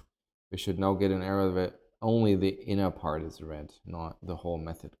this, we should now get an error that only the inner part is read, not the whole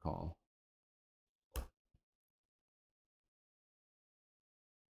method call.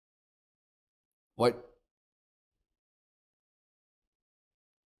 What?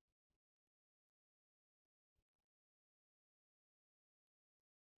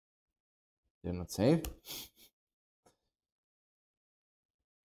 Did not save?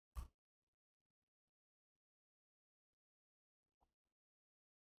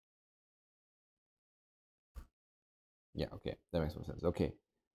 Yeah, okay, that makes more sense. Okay,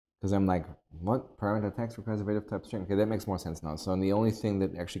 because I'm like, what? Parameter text requires a value of type string. Okay, that makes more sense now. So the only thing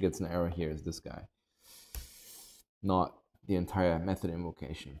that actually gets an error here is this guy, not the entire method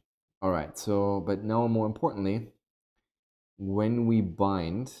invocation. All right, so, but now more importantly, when we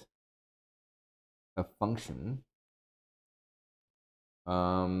bind a function,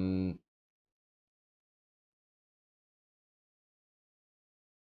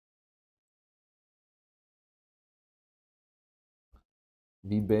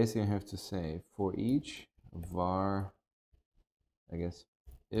 we basically have to say for each var, I guess,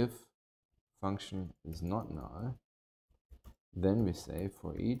 if function is not null, then we say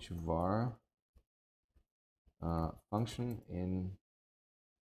for each var function in,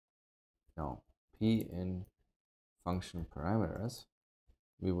 no, p in function parameters,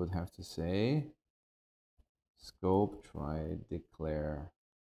 we would have to say scope try declare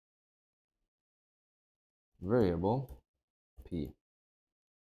variable p,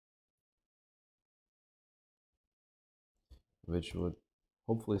 which would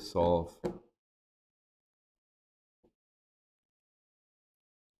hopefully solve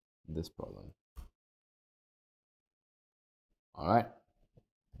this problem. All right,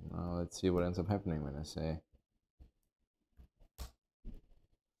 now let's see what ends up happening when I say,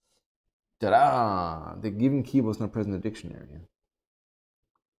 ta-da! The given key was not present in the dictionary.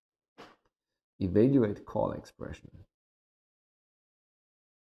 Evaluate call expression.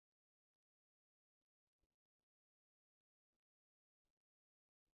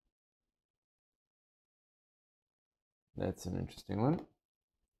 That's an interesting one.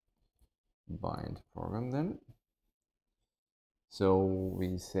 Bind program then. So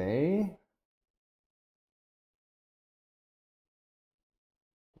we say,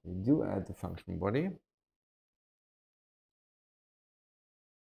 we do add the function body.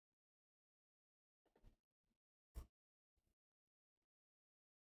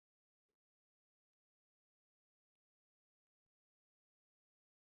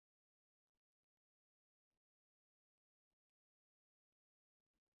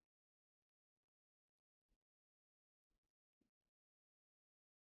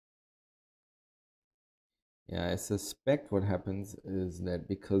 Yeah, I suspect what happens is that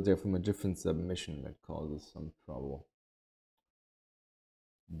because they're from a different submission, that causes some trouble.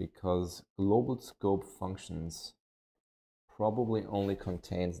 Because global scope functions probably only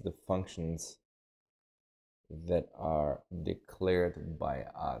contains the functions that are declared by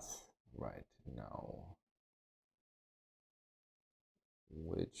us right now,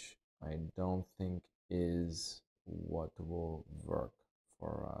 which I don't think is what will work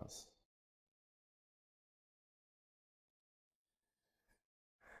for us.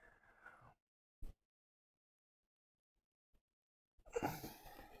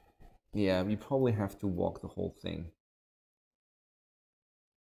 Yeah, we probably have to walk the whole thing.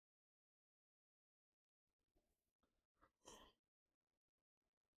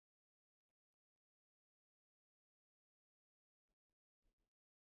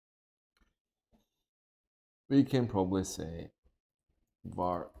 We can probably say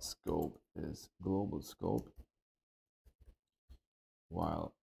var scope is global scope,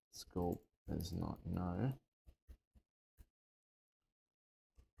 while scope is not null.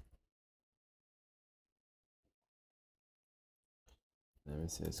 Then we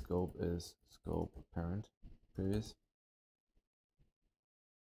say scope is scope parent previous,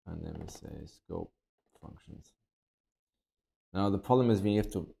 and then we say scope functions. Now the problem is we have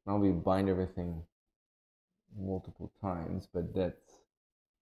to now we bind everything multiple times, but that's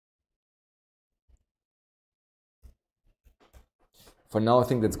for now I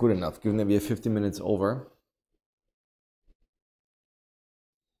think that's good enough, given that we have 50 minutes over.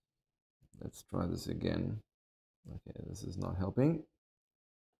 Let's try this again. Okay, this is not helping.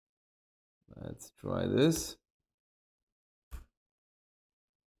 Let's try this.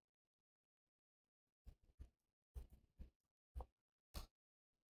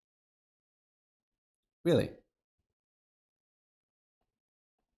 Really?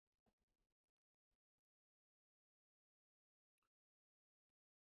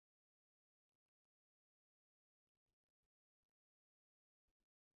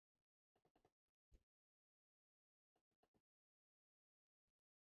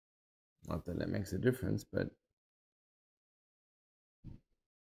 Not that that makes a difference, but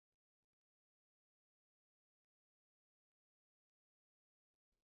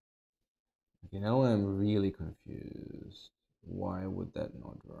okay, now I'm really confused. Why would that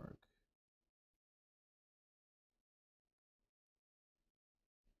not work?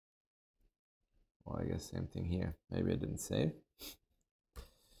 Well, I guess same thing here. Maybe I didn't save.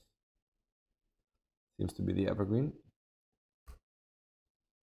 Seems to be the evergreen.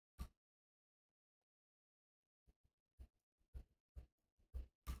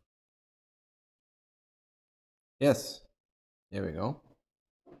 Yes, here we go.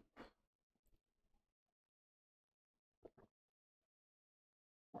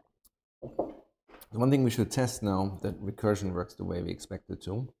 The one thing we should test now that recursion works the way we expect it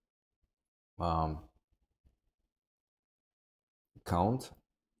to. Count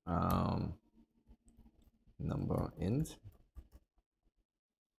number int.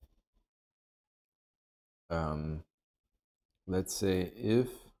 Let's say if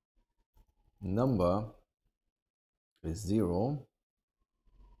number is 0,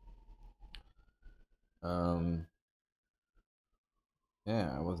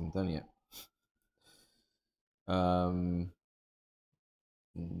 yeah, I wasn't done yet. In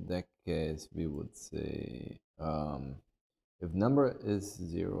that case, we would say if number is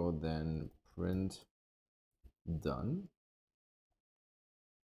 0, then print done.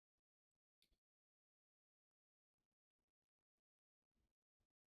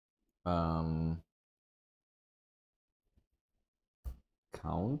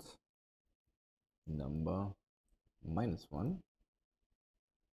 Count number -1.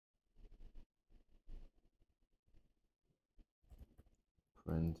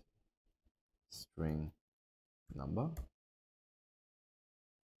 Print string number.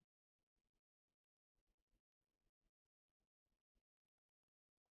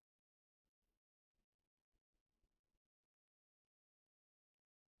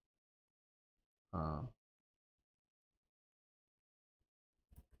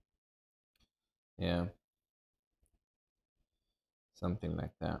 Yeah, something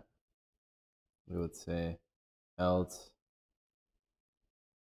like that. We would say else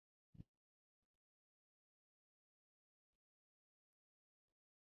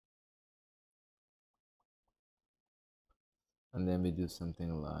and then we do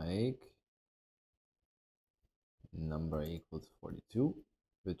something like number equals 42,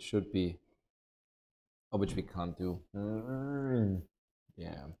 which should be, oh, which we can't do.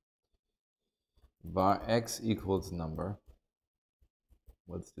 Yeah. Var x equals number.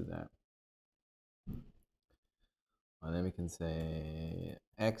 Let's do that. And then we can say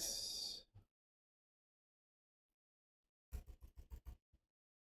x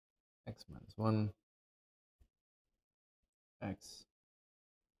 -1, x,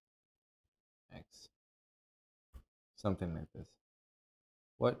 something like this.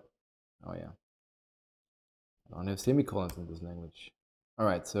 What? Oh yeah. I don't have semicolons in this language. All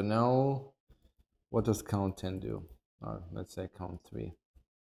right, so now what does count 10 do? Let's say count 3.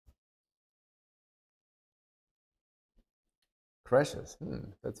 Crashes.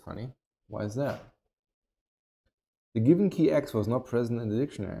 That's funny. Why is that? The given key x was not present in the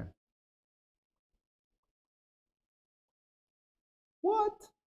dictionary.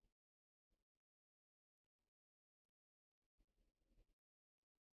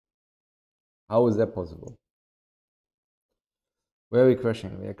 How is that possible? Where are we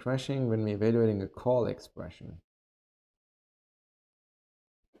crashing? We are crashing when we're evaluating a call expression.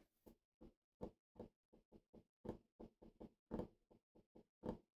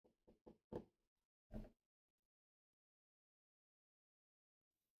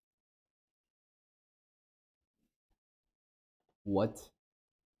 What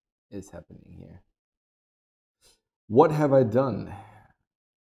is happening here? What have I done?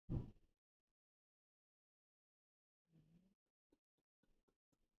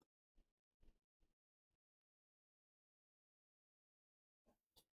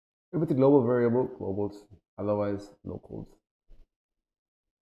 With the global variable, globals, otherwise locals.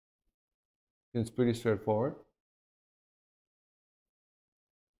 It's pretty straightforward.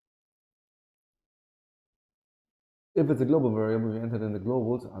 If it's a global variable, you enter it in the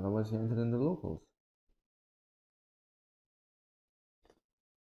globals, otherwise you enter it in the locals.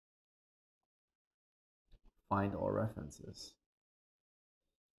 Find all references.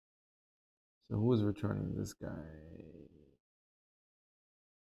 So who is returning this guy?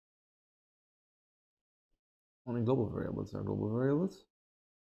 Only global variables are global variables.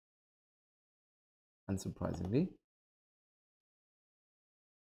 Unsurprisingly.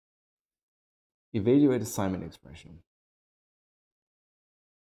 Evaluate assignment expression.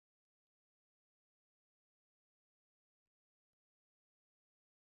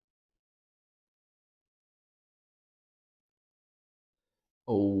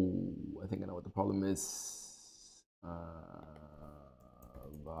 Oh, I think I know what the problem is.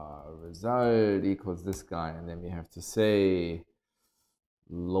 Var result equals this guy, and then we have to say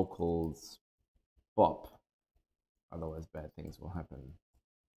locals Bob. Otherwise, bad things will happen.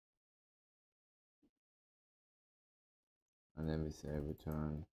 And then we say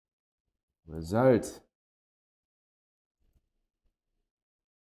return result.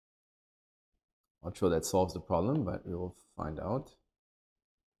 Not sure that solves the problem, but we will find out.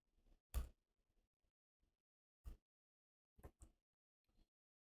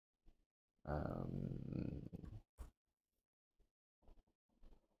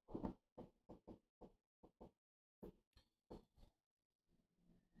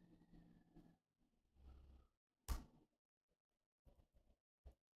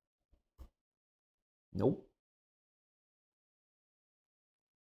 Nope.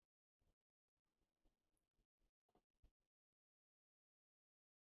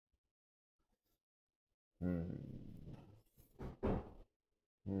 I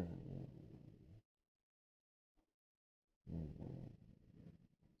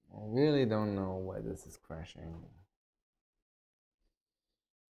really don't know why this is crashing.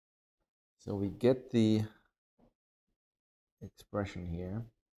 So we get the expression here.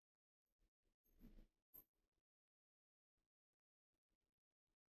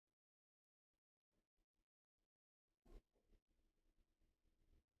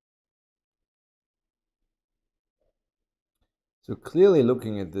 So clearly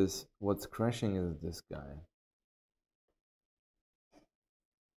looking at this, what's crashing is this guy.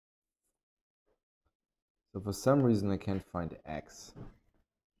 So for some reason I can't find X.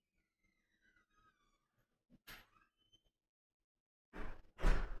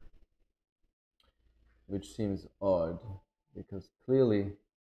 Which seems odd, because clearly,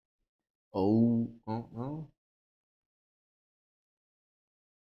 oh,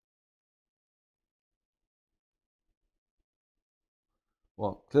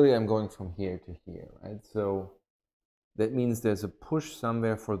 well, clearly I'm going from here to here, right? So that means there's a push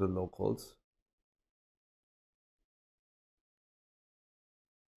somewhere for the locals.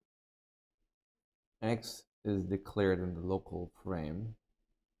 X is declared in the local frame.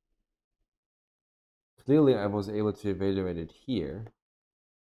 Clearly I was able to evaluate it here.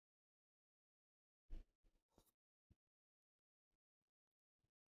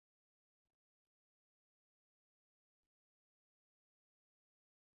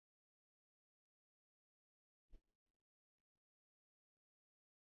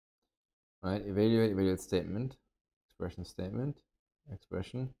 Right, evaluate statement,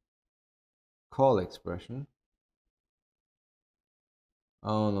 expression, call expression.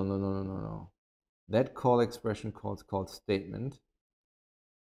 Oh, no. That call expression called statement.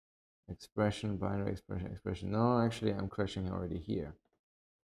 Expression, binary expression. No, actually I'm crashing already here.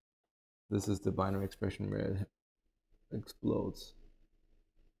 This is the binary expression where it explodes.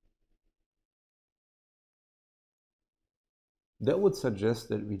 That would suggest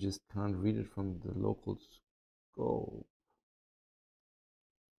that we just can't read it from the local scope.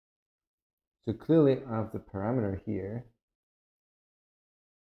 So clearly I have the parameter here.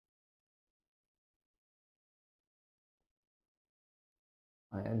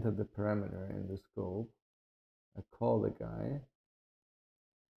 I enter the parameter in the scope. I call the guy.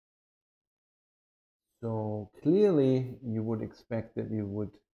 So clearly you would expect that you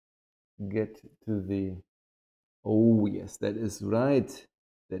would get to the, oh yes, that is right.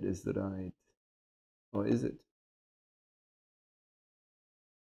 That is right. Or is it?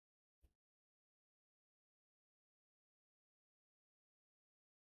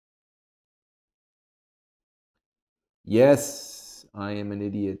 Yes, I am an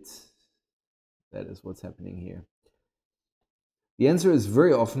idiot. That is what's happening here. The answer is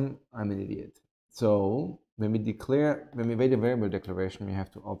very often, I'm an idiot. So when we write a variable declaration, we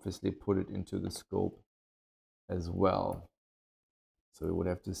have to obviously put it into the scope as well. So we would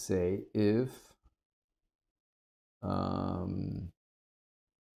have to say if I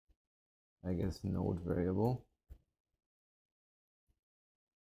guess node variable,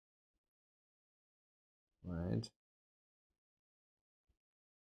 right?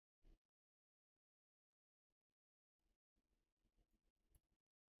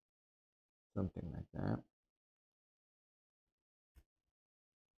 Something like that.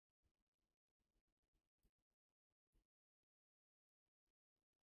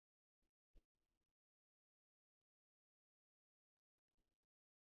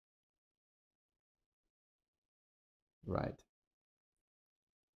 Right.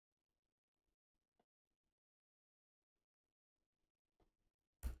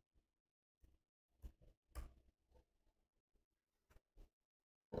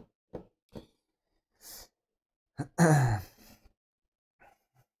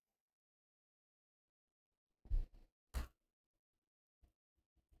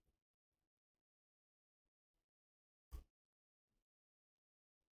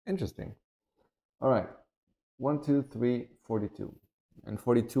 Interesting. All right. 1, 2, 3, 42. And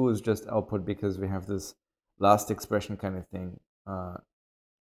 42 is just output because we have this last expression kind of thing,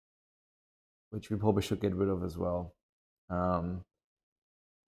 which we probably should get rid of as well.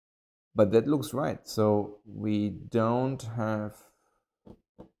 But that looks right. So we don't have.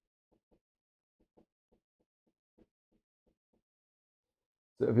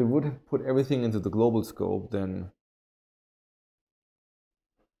 So if we would have put everything into the global scope, then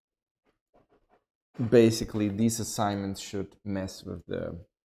basically these assignments should mess with the.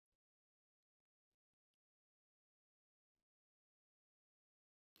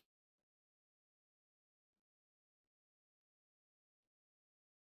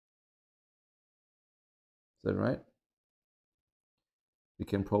 Is that right? We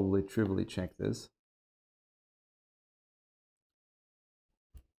can probably trivially check this.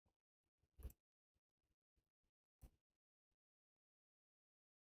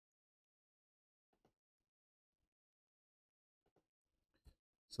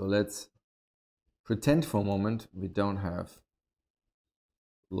 So let's pretend for a moment we don't have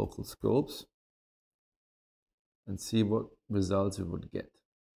local scopes and see what results we would get.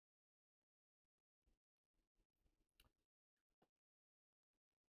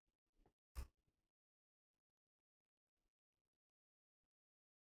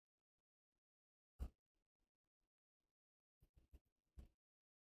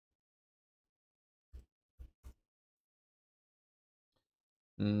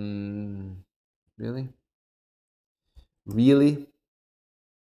 Really? Really?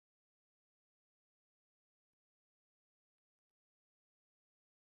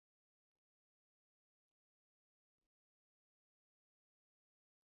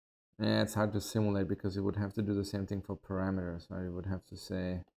 Yeah, it's hard to simulate because you would have to do the same thing for parameters. Right? You would have to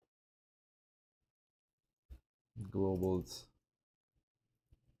say globals.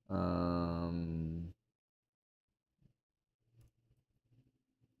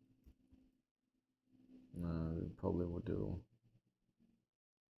 We probably would do.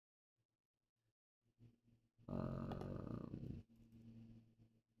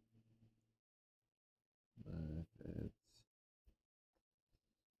 If it's,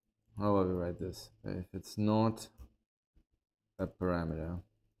 how will we write this? If it's not a parameter,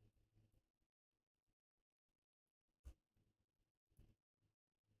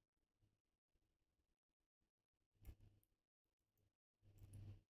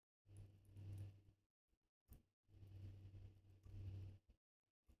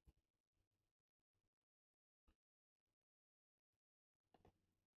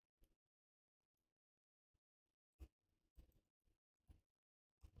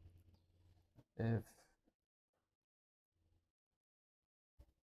 if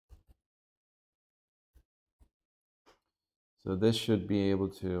so, this should be able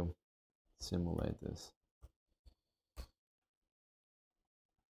to simulate this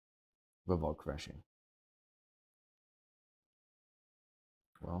without crashing.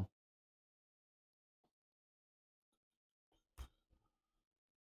 well,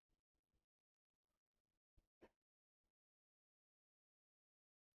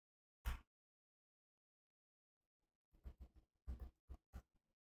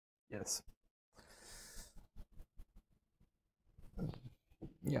 yes.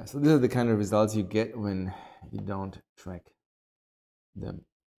 Yeah, so these are the kind of results you get when you don't track them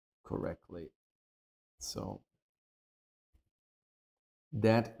correctly. So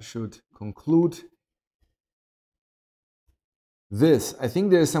that should conclude this. I think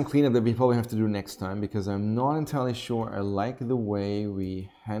there's some cleanup that we probably have to do next time because I'm not entirely sure I like the way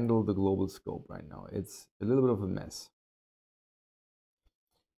we handle the global scope right now. It's a little bit of a mess.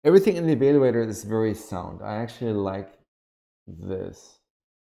 Everything in the evaluator is very sound. I actually like this.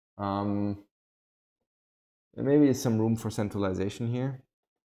 There maybe is some room for centralization here.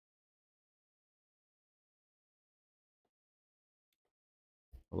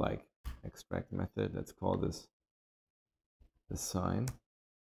 Like extract method, let's call this assign.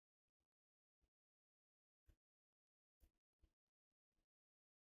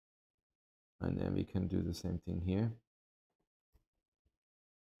 And then we can do the same thing here.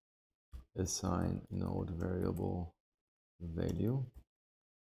 Assign node variable value.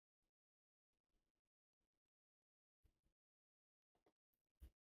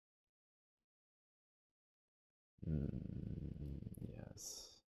 Yes,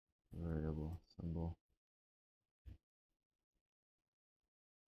 variable symbol.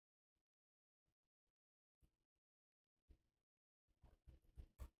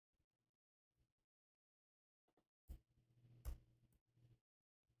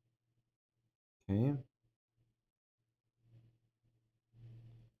 Okay.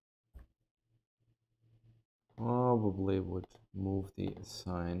 Probably would move the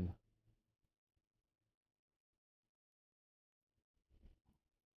assign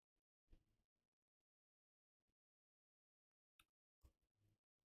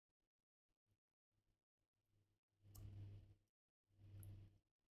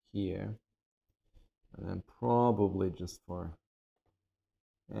here, and then probably just for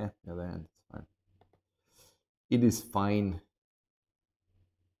the other hand, it's fine. It is fine.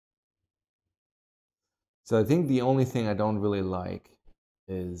 So I think the only thing I don't really like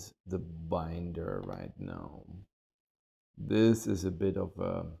is the binder right now. This is a bit of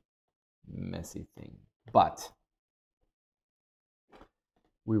a messy thing, but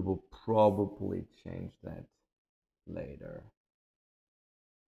we will probably change that later.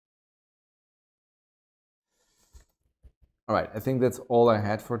 All right, I think that's all I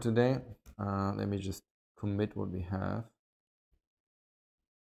had for today. Let me just commit what we have.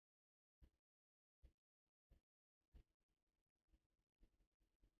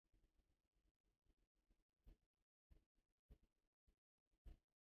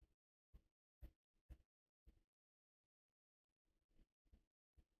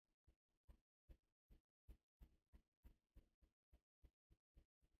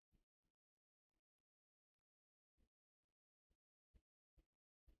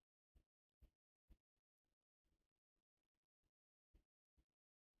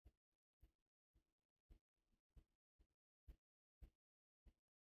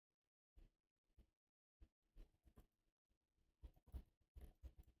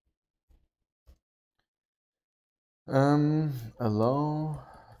 Allow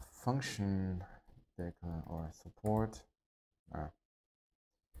function or support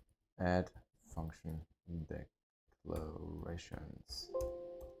add function declarations.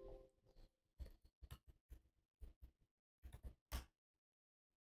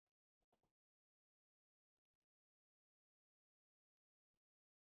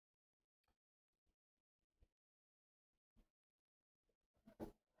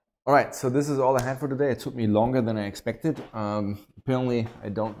 All right, so this is all I had for today. It took me longer than I expected. Apparently, I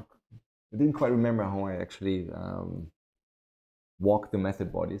didn't quite remember how I actually walk the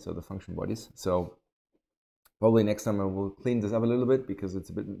method bodies or the function bodies. So probably next time I will clean this up a little bit because it's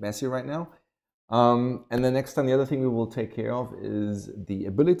a bit messy right now. And then next time, the other thing we will take care of is the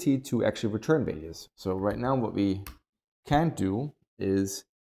ability to actually return values. So right now, what we can't do is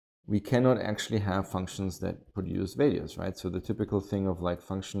we cannot actually have functions that produce values, right? So the typical thing of like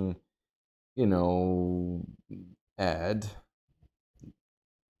function, add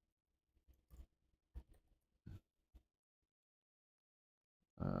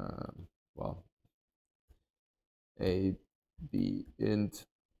well, a, b, int,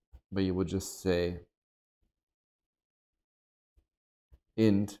 but you would just say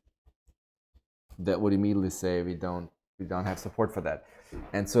int, that would immediately say we don't have support for that.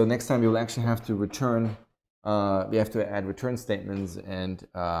 And so next time you'll actually have to return we have to add return statements, and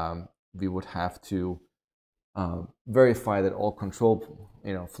we would have to verify that all control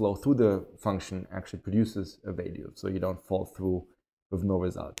flow through the function actually produces a value, so you don't fall through with no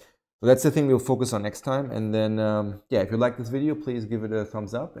result. So that's the thing we'll focus on next time. And then yeah, if you like this video, please give it a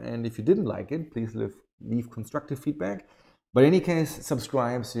thumbs up, and if you didn't like it, please leave constructive feedback. But in any case,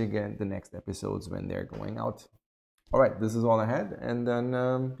 subscribe so you get the next episodes when they're going out. All right, this is all I had, and then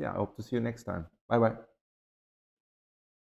yeah, I hope to see you next time. Bye bye.